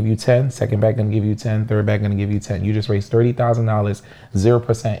bank gonna give you 10, second bank gonna give you 10, third bank gonna give you 10. You just raised $30,000,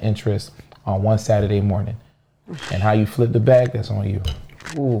 0% interest on one Saturday morning. And how you flip the bag, that's on you.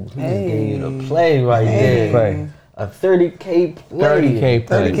 Ooh, he just gave you the play right there. Play. A 30K play. 30K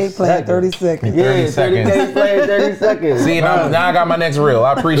play. 30K play in 30 seconds. Yeah, 30 seconds. 30K play in 30 seconds. See, now I got my next reel.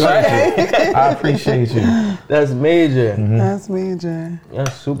 I appreciate you. I appreciate you. That's major. That's major.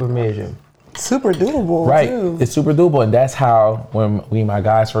 That's super major. Super doable, Right. too. It's super doable. And that's how, when we and my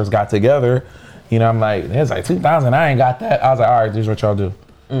guys first got together, you know, I'm like, it's like 2,000. I ain't got that. I was like, all right, this is what y'all do.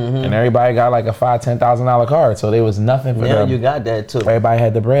 And everybody got like a $5,000, $10,000 card. So there was nothing for them. Yeah, you got that too. Everybody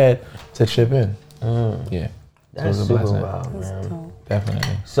had the bread to chip in. Yeah. That's so it was a super blessing. wild, man.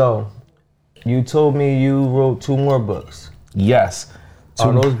 Definitely. So, you told me you wrote 2 more books. Yes.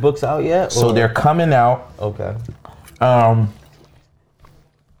 Are those books out yet? So they're coming out. Okay. I'm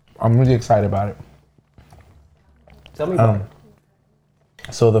really excited about it. Tell me about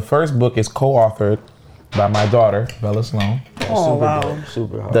it. So the first book is co-authored by my daughter, Bella Sloan. Oh, wow. Dope,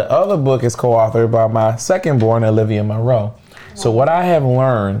 super hard. The other book is co-authored by my second born, Olivia Monroe. So what I have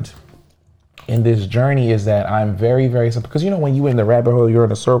learned in this journey is that I'm very, very simple. Because you know, when you're in the rabbit hole, you're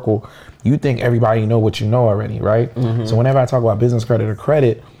in a circle, you think everybody know what you know already, right? So whenever I talk about business credit or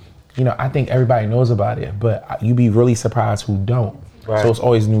credit, you know, I think everybody knows about it, but you be really surprised who don't. Right. So it's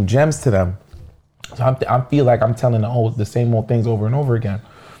always new gems to them. So I feel like I'm telling the same old things over and over again.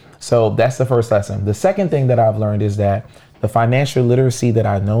 So that's the first lesson. The second thing that I've learned is that the financial literacy that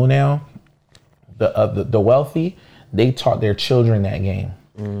I know now, the wealthy, they taught their children that game.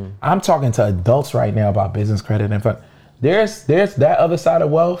 I'm talking to adults right now about business credit. In fact, there's that other side of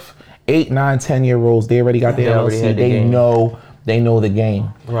wealth. 8, 9, 10-year-olds, they already got their LLC. They know the game.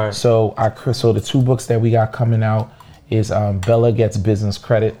 Right. So the 2 books that we got coming out is Bella Gets Business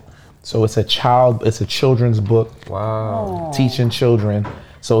Credit. So it's a children's book. Wow. Teaching children.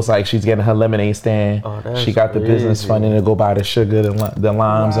 So it's like she's getting her lemonade stand. She got the business funding to go buy the sugar, the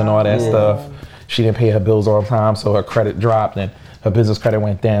limes, and all that stuff. She didn't pay her bills on time, so her credit dropped and her business credit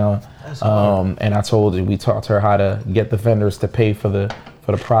went down. And we taught her how to get the vendors to pay for the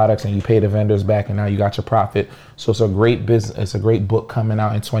products, and you pay the vendors back, and now you got your profit. So it's a great business. It's a great book coming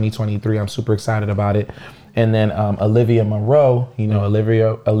out in 2023. I'm super excited about it. And then Olivia Monroe, you know,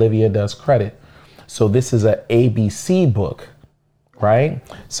 Olivia does credit. So this is a ABC book. Right?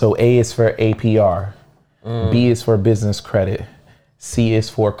 So A is for APR, B is for business credit, C is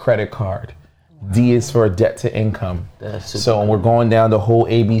for credit card, D is for debt to income. So we're going down the whole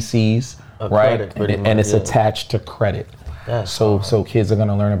ABCs, right? And it's attached to credit. So kids are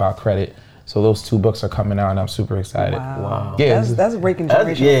gonna learn about credit. So those 2 books are coming out, and I'm super excited. Wow. Yeah, that's breaking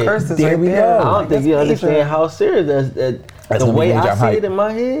generational curses right there. I don't think you understand how serious that's the way I see it in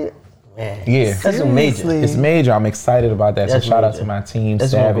my head. Man, yeah, that's major. It's major. I'm excited about that. That's so shout major. out to my team,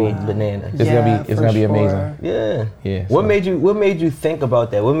 That's Savvy. banana. It's gonna be amazing. Yeah. Yeah. What made you think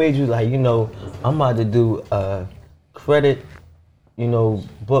about that? What made you like, you know, I'm about to do a credit, you know,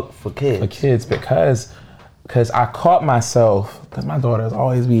 book for kids? For kids, because I caught myself, because my daughters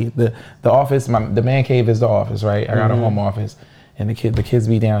always be the office. The man cave is the office, right? I got a home office, and the kids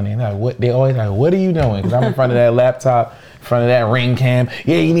be down there. They always like, what are you doing? Because I'm in front of that laptop. In front of that ring cam,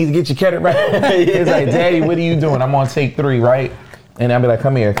 yeah, you need to get your credit right. It's like, Daddy, what are you doing? I'm on take 3, right? And I'll be like,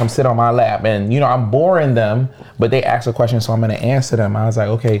 come here, come sit on my lap. And, you know, I'm boring them, but they ask a question, so I'm going to answer them. I was like,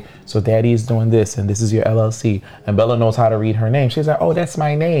 okay, so Daddy's doing this, and this is your LLC. And Bella knows how to read her name. She's like, oh, that's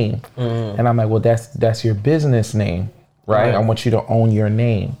my name. And I'm like, well, that's your business name, right? I want you to own your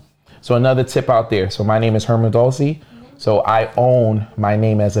name. So another tip out there. So my name is Herman Dolce. So I own my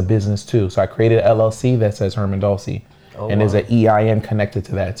name as a business, too. So I created an LLC that says Herman Dolce. And there's an EIN connected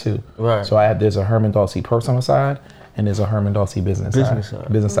to that too. Right. So there's a Herman Dolce personal side, and there's a Herman Dolce business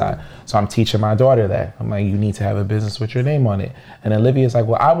side. So I'm teaching my daughter that. I'm like, you need to have a business with your name on it. And Olivia's like,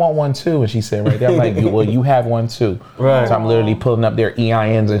 well, I want one too. And she said right there, I'm like, well, you have one too. Right. So I'm literally pulling up their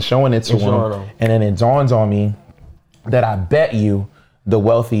EINs and showing it to them. And then it dawns on me that I bet you the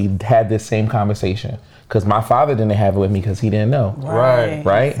wealthy had this same conversation. Because my father didn't have it with me because he didn't know. Right.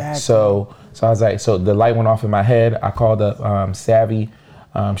 Exactly. So I was like, so the light went off in my head. I called up Savvy.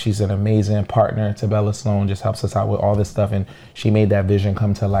 She's an amazing partner to Bella Sloan, just helps us out with all this stuff. And she made that vision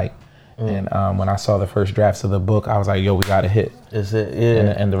come to light. And when I saw the first drafts of the book, I was like, yo, we got to hit. That's it,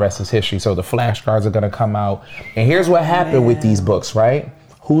 yeah. And the rest is history. So the flashcards are going to come out. And here's what happened with these books, right?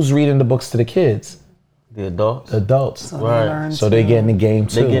 Who's reading the books to the kids? The adults. Adults. Right. So they get in the game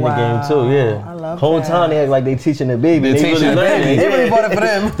too. They get in the game too, yeah. I love Whole that. time they act like they teaching the baby. They're teaching the baby. They really bought it for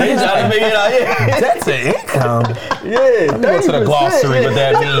them. They trying to figure it out, yeah. That's an income. Yeah. Go to the glossary what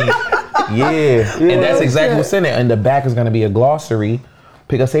that means. Yeah. And that's exactly what's in it. And the back is going to be a glossary.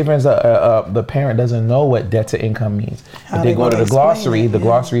 Because say for instance, the parent doesn't know what debt to income means. If they go to the glossary, the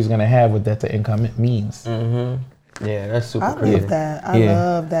glossary is going to have what debt to income means. Yeah, that's super I creative. love that. I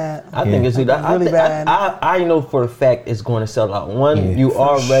love that. I think it's really bad. I know for a fact it's going to sell out. One, you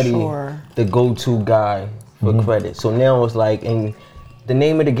already the go-to guy for credit. So now it's like, and the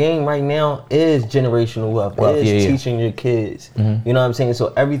name of the game right now is generational wealth. It is teaching your kids. You know what I'm saying?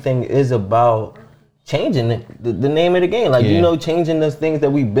 So everything is about changing the name of the game. Like, you know, changing those things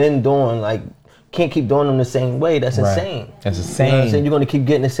that we've been doing. Like, can't keep doing them the same way. That's insane. That's insane. You know what I'm saying? You're going to keep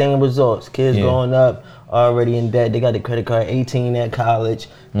getting the same results. Kids growing up, already in debt. They got the credit card, 18 at college,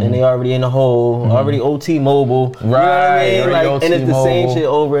 and they already in the hole, already OT mobile. Right. You know what I mean? Like, and it's the same mobile. shit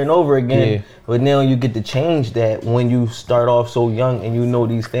over and over again. But now you get to change that when you start off so young and you know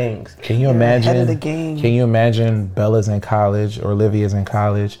these things. Can you imagine? Ahead of the game. Can you imagine Bella's in college or Olivia's in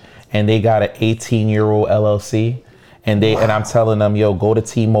college, and they got an 18-year-old LLC, and I'm telling them, yo, go to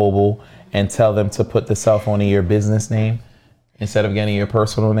T-Mobile and tell them to put the cell phone in your business name instead of getting your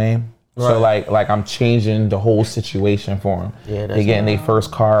personal name. Right. So like I'm changing the whole situation for them. Yeah, they getting their first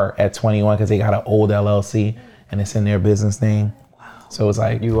car at 21 because they got an old LLC and it's in their business name. Wow. So it's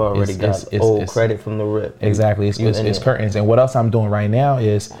like you already got old credit from the rip. Exactly. It's curtains. And what else I'm doing right now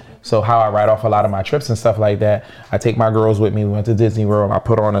is, so how I write off a lot of my trips and stuff like that, I take my girls with me. We went to Disney World. I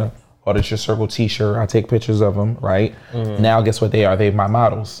put on a Audition Circle t-shirt. I take pictures of them, right? Now guess what they are? They're my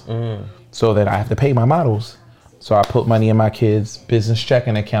models. So that I have to pay my models. So I put money in my kids' business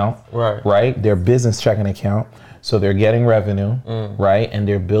checking account, right? Their business checking account. So they're getting revenue, right? And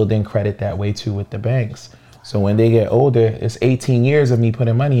they're building credit that way too with the banks. So when they get older, it's 18 years of me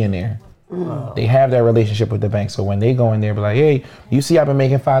putting money in there. They have that relationship with the bank. So when they go in there, be like, hey, you see I've been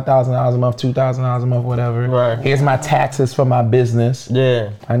making $5,000 a month, $2,000 a month, whatever. Right. Here's my taxes for my business.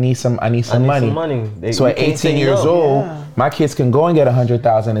 Yeah. I need some money. So at 18 years old, my kids can go and get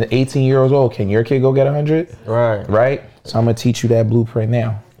 100,000. At 18 years old, can your kid go get 100? Right. Right? So I'm gonna teach you that blueprint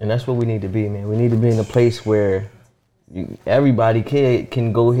now. And that's what we need to be, man. We need to be in a place where everybody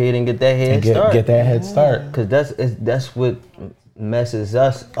can go ahead and get that head start. Get that head start. Because that's what messes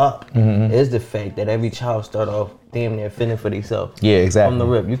us up is the fact that every child start off damn near fending for themselves. Yeah, exactly. From the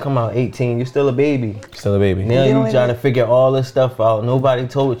rip. You come out 18, you're still a baby. Now you trying to figure all this stuff out. Nobody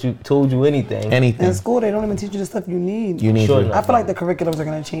told you anything. In school, they don't even teach you the stuff you need. I feel like the curriculums are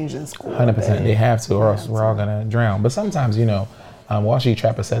going to change in school. 100%. They have to, or else we're all going to drown. But sometimes, Wall Street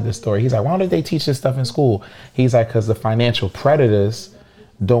Trapper said this story. He's like, why don't they teach this stuff in school? He's like, because the financial predators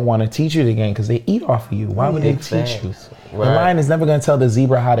don't want to teach you the game because they eat off of you. Why would they teach you? Right. The lion is never going to tell the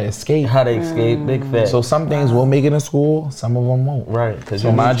zebra how to escape. Big fat. So some things will make it in school, some of them won't. Right.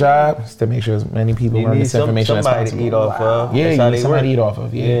 So my job is to make sure as many people learn this information as possible. Somebody to eat off of. Yeah, you need somebody to eat off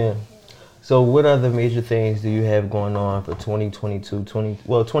of. Yeah. So what other major things do you have going on for 2022,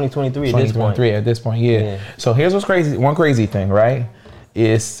 2023 at this point? Yeah. So here's what's crazy. One crazy thing, right?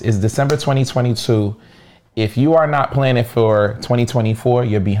 Is December 2022. If you are not planning for 2024,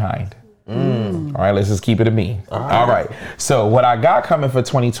 you're behind. All right, let's just keep it a me. All right. So what I got coming for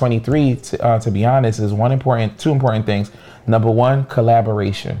 2023, to be honest, is two important things. Number one,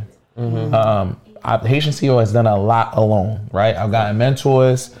 collaboration. Haitian CEO has done a lot alone, right? I've gotten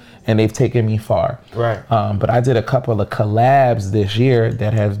mentors and they've taken me far. Right. But I did a couple of collabs this year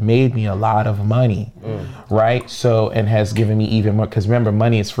that has made me a lot of money, right? So, and has given me even more, because remember,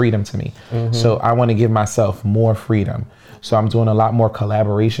 money is freedom to me. So I want to give myself more freedom. So I'm doing a lot more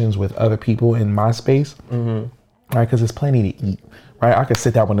collaborations with other people in my space, right? Because there's plenty to eat, right? I could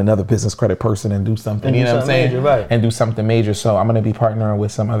sit down with another business credit person and do something, you know what I'm saying? Major, right. And do something major. So I'm going to be partnering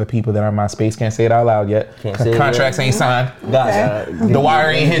with some other people that are in my space. Can't say it out loud yet. Contracts ain't signed. The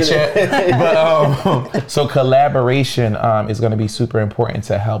wire ain't hit yet. But so collaboration is going to be super important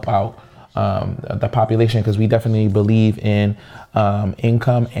to help out the population, because we definitely believe in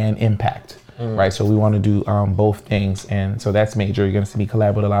income and impact. Right, so we want to do both things, and so that's major. You're going to see me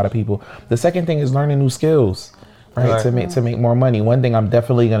collab with a lot of people. The second thing is learning new skills. right? To make more money. One thing I'm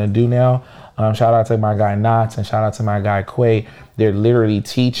definitely gonna do now. Shout out to my guy Knots and shout out to my guy Quay. They're literally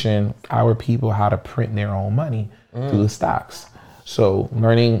teaching our people how to print their own money through the stocks. So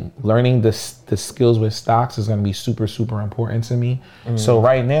learning the skills with stocks is going to be super, super important to me. So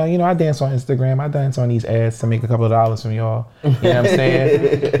right now, I dance on Instagram. I dance on these ads to make a couple of dollars from y'all. You know what I'm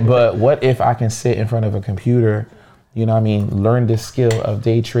saying? But what if I can sit in front of a computer, learn the skill of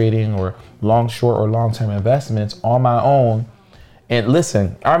day trading or short or long-term investments on my own. And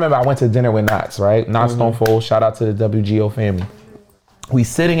listen, I remember I went to dinner with Knots, right? Knots Don't Fold. Shout out to the WGO family. We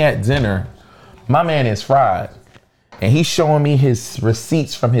sitting at dinner. My man is fried. And he's showing me his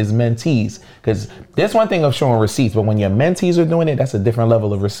receipts from his mentees. Because there's one thing of showing receipts, but when your mentees are doing it, that's a different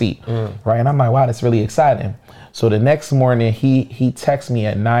level of receipt. Right? And I'm like, wow, that's really exciting. So the next morning, he texts me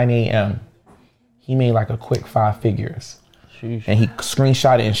at 9 a.m. He made like a quick 5 figures. Sheesh. And he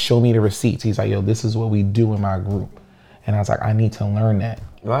screenshot it and showed me the receipts. He's like, yo, this is what we do in my group. And I was like, I need to learn that.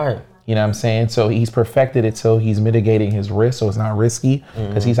 Right. You know what I'm saying? So he's perfected it so he's mitigating his risk so it's not risky.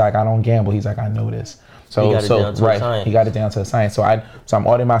 Because he's like, I don't gamble. He's like, I know this. So he got it down to a science. So I'm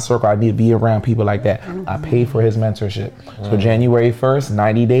auditing my circle. I need to be around people like that. I pay for his mentorship. So January 1st,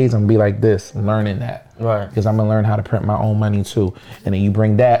 90 days, I'm gonna be like this, learning that. Right. Because I'm gonna learn how to print my own money too. And then you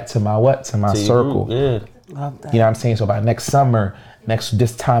bring that to my circle. Yeah. Love that. You know what I'm saying? So by next summer, next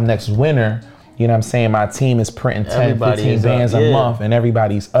winter, you know what I'm saying? My team is printing 10, 15 bands a month and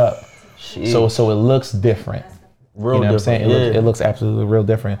everybody's up. Jeez. So it looks different. Real you know what I'm saying? Yeah. It looks absolutely real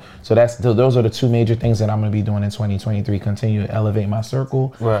different. So those are the 2 major things that I'm going to be doing in 2023. Continue to elevate my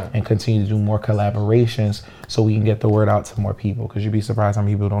circle and continue to do more collaborations so we can get the word out to more people. Because you'd be surprised how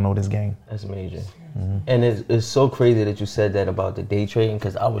many people don't know this game. That's major. And it's so crazy that you said that about the day trading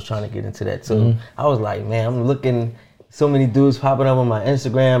because I was trying to get into that too. I was like, man, I'm looking... So many dudes popping up on my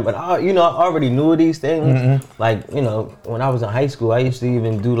Instagram, but I already knew these things. Like, when I was in high school, I used to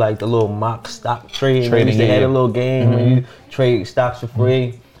even do like the little mock stock trading. They had a little game where you trade stocks for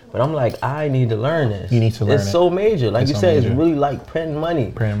free. But I'm like, I need to learn this. You need to learn It's so major. Like it's you so said, major. it's really like printing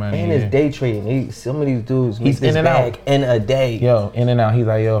money. And it's day trading. Some of these dudes make this bag in a day. Yo, in and out. He's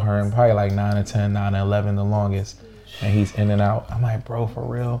like, yo, Herman, probably like 9 to 10, 9 to 11 the longest. And he's in and out. I'm like, bro, for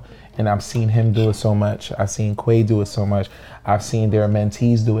real? And I've seen him do it so much. I've seen Quay do it so much. I've seen their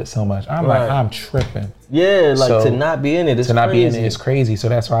mentees do it so much. I'm like, I'm tripping. Yeah, like to not be in it is crazy. To not be in it is crazy. So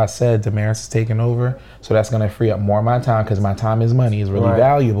that's why I said Damaris is taking over. So that's going to free up more of my time because my time is money. It's really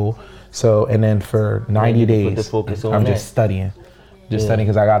valuable. So, and then for 90 days, I'm just studying. Studying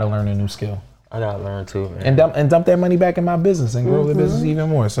because I got to learn a new skill. I gotta learn too, man. And dump that money back in my business and grow the business even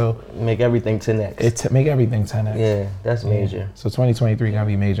more. So make everything 10x. Make everything 10x. Yeah, that's major. So 2023 gonna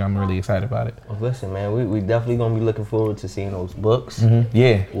be major. I'm really excited about it. Well, listen, man, we definitely gonna be looking forward to seeing those books.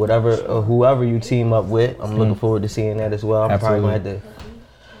 Yeah. Whatever, whoever you team up with, I'm looking forward to seeing that as well. I'm probably gonna have to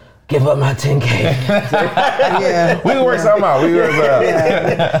give up my 10K. Yeah. We can work something out.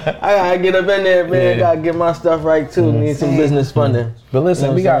 I gotta get up in there, man. Gotta get my stuff right too. Need some business funding. But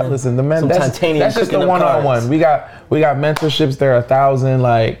listen, the men. That's just the one-on-one. We got mentorships. There are 1,000.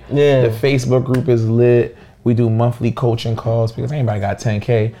 Like the Facebook group is lit. We do monthly coaching calls because anybody got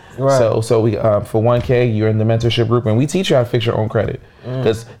 10K. Right. So we for 1K, you're in the mentorship group, and we teach you how to fix your own credit.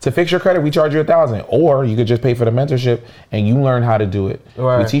 Because to fix your credit, we charge you $1,000, or you could just pay for the mentorship and you learn how to do it.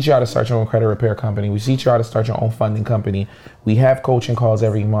 Right. We teach you how to start your own credit repair company. We teach you how to start your own funding company. We have coaching calls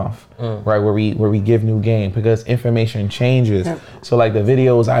every month, right, where we give new game because information changes. So like the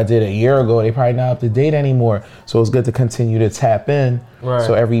videos I did a year ago, they probably not up to date anymore. So it's good to continue to tap in. Right.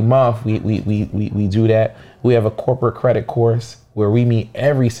 So every month we do that. We have a corporate credit course where we meet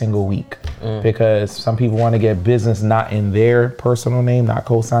every single week because some people want to get business not in their personal name, not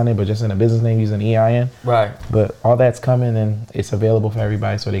co-signing, but just in a business name using EIN. Right. But all that's coming and it's available for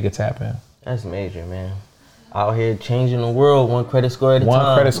everybody so they can tap in. That's major, man. Out here changing the world one credit score at a time.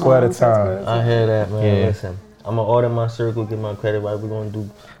 One credit score at a time. I hear that, man. Yeah. Listen, I'm going to order my circle, get my credit right. We're going to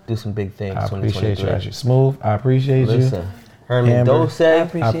do some big things. I appreciate you, Ashley. Smooth, I appreciate you. Herman Dolce.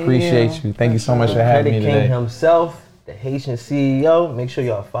 I appreciate you. Thank you so much for having me today. Credit King himself, the Haitian CEO. Make sure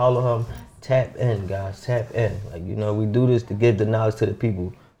y'all follow him. Tap in, guys. Tap in. Like, we do this to give the knowledge to the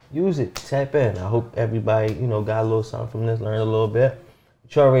people. Use it. Tap in. I hope everybody, got a little something from this, learn a little bit.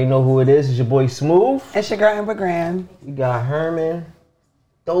 You already know who it is. It's your boy Smooth. It's your girl Amber Grand. We got Herman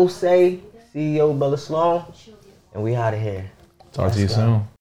Dolce, CEO Bella Sloan. And we out of here. Talk to you soon.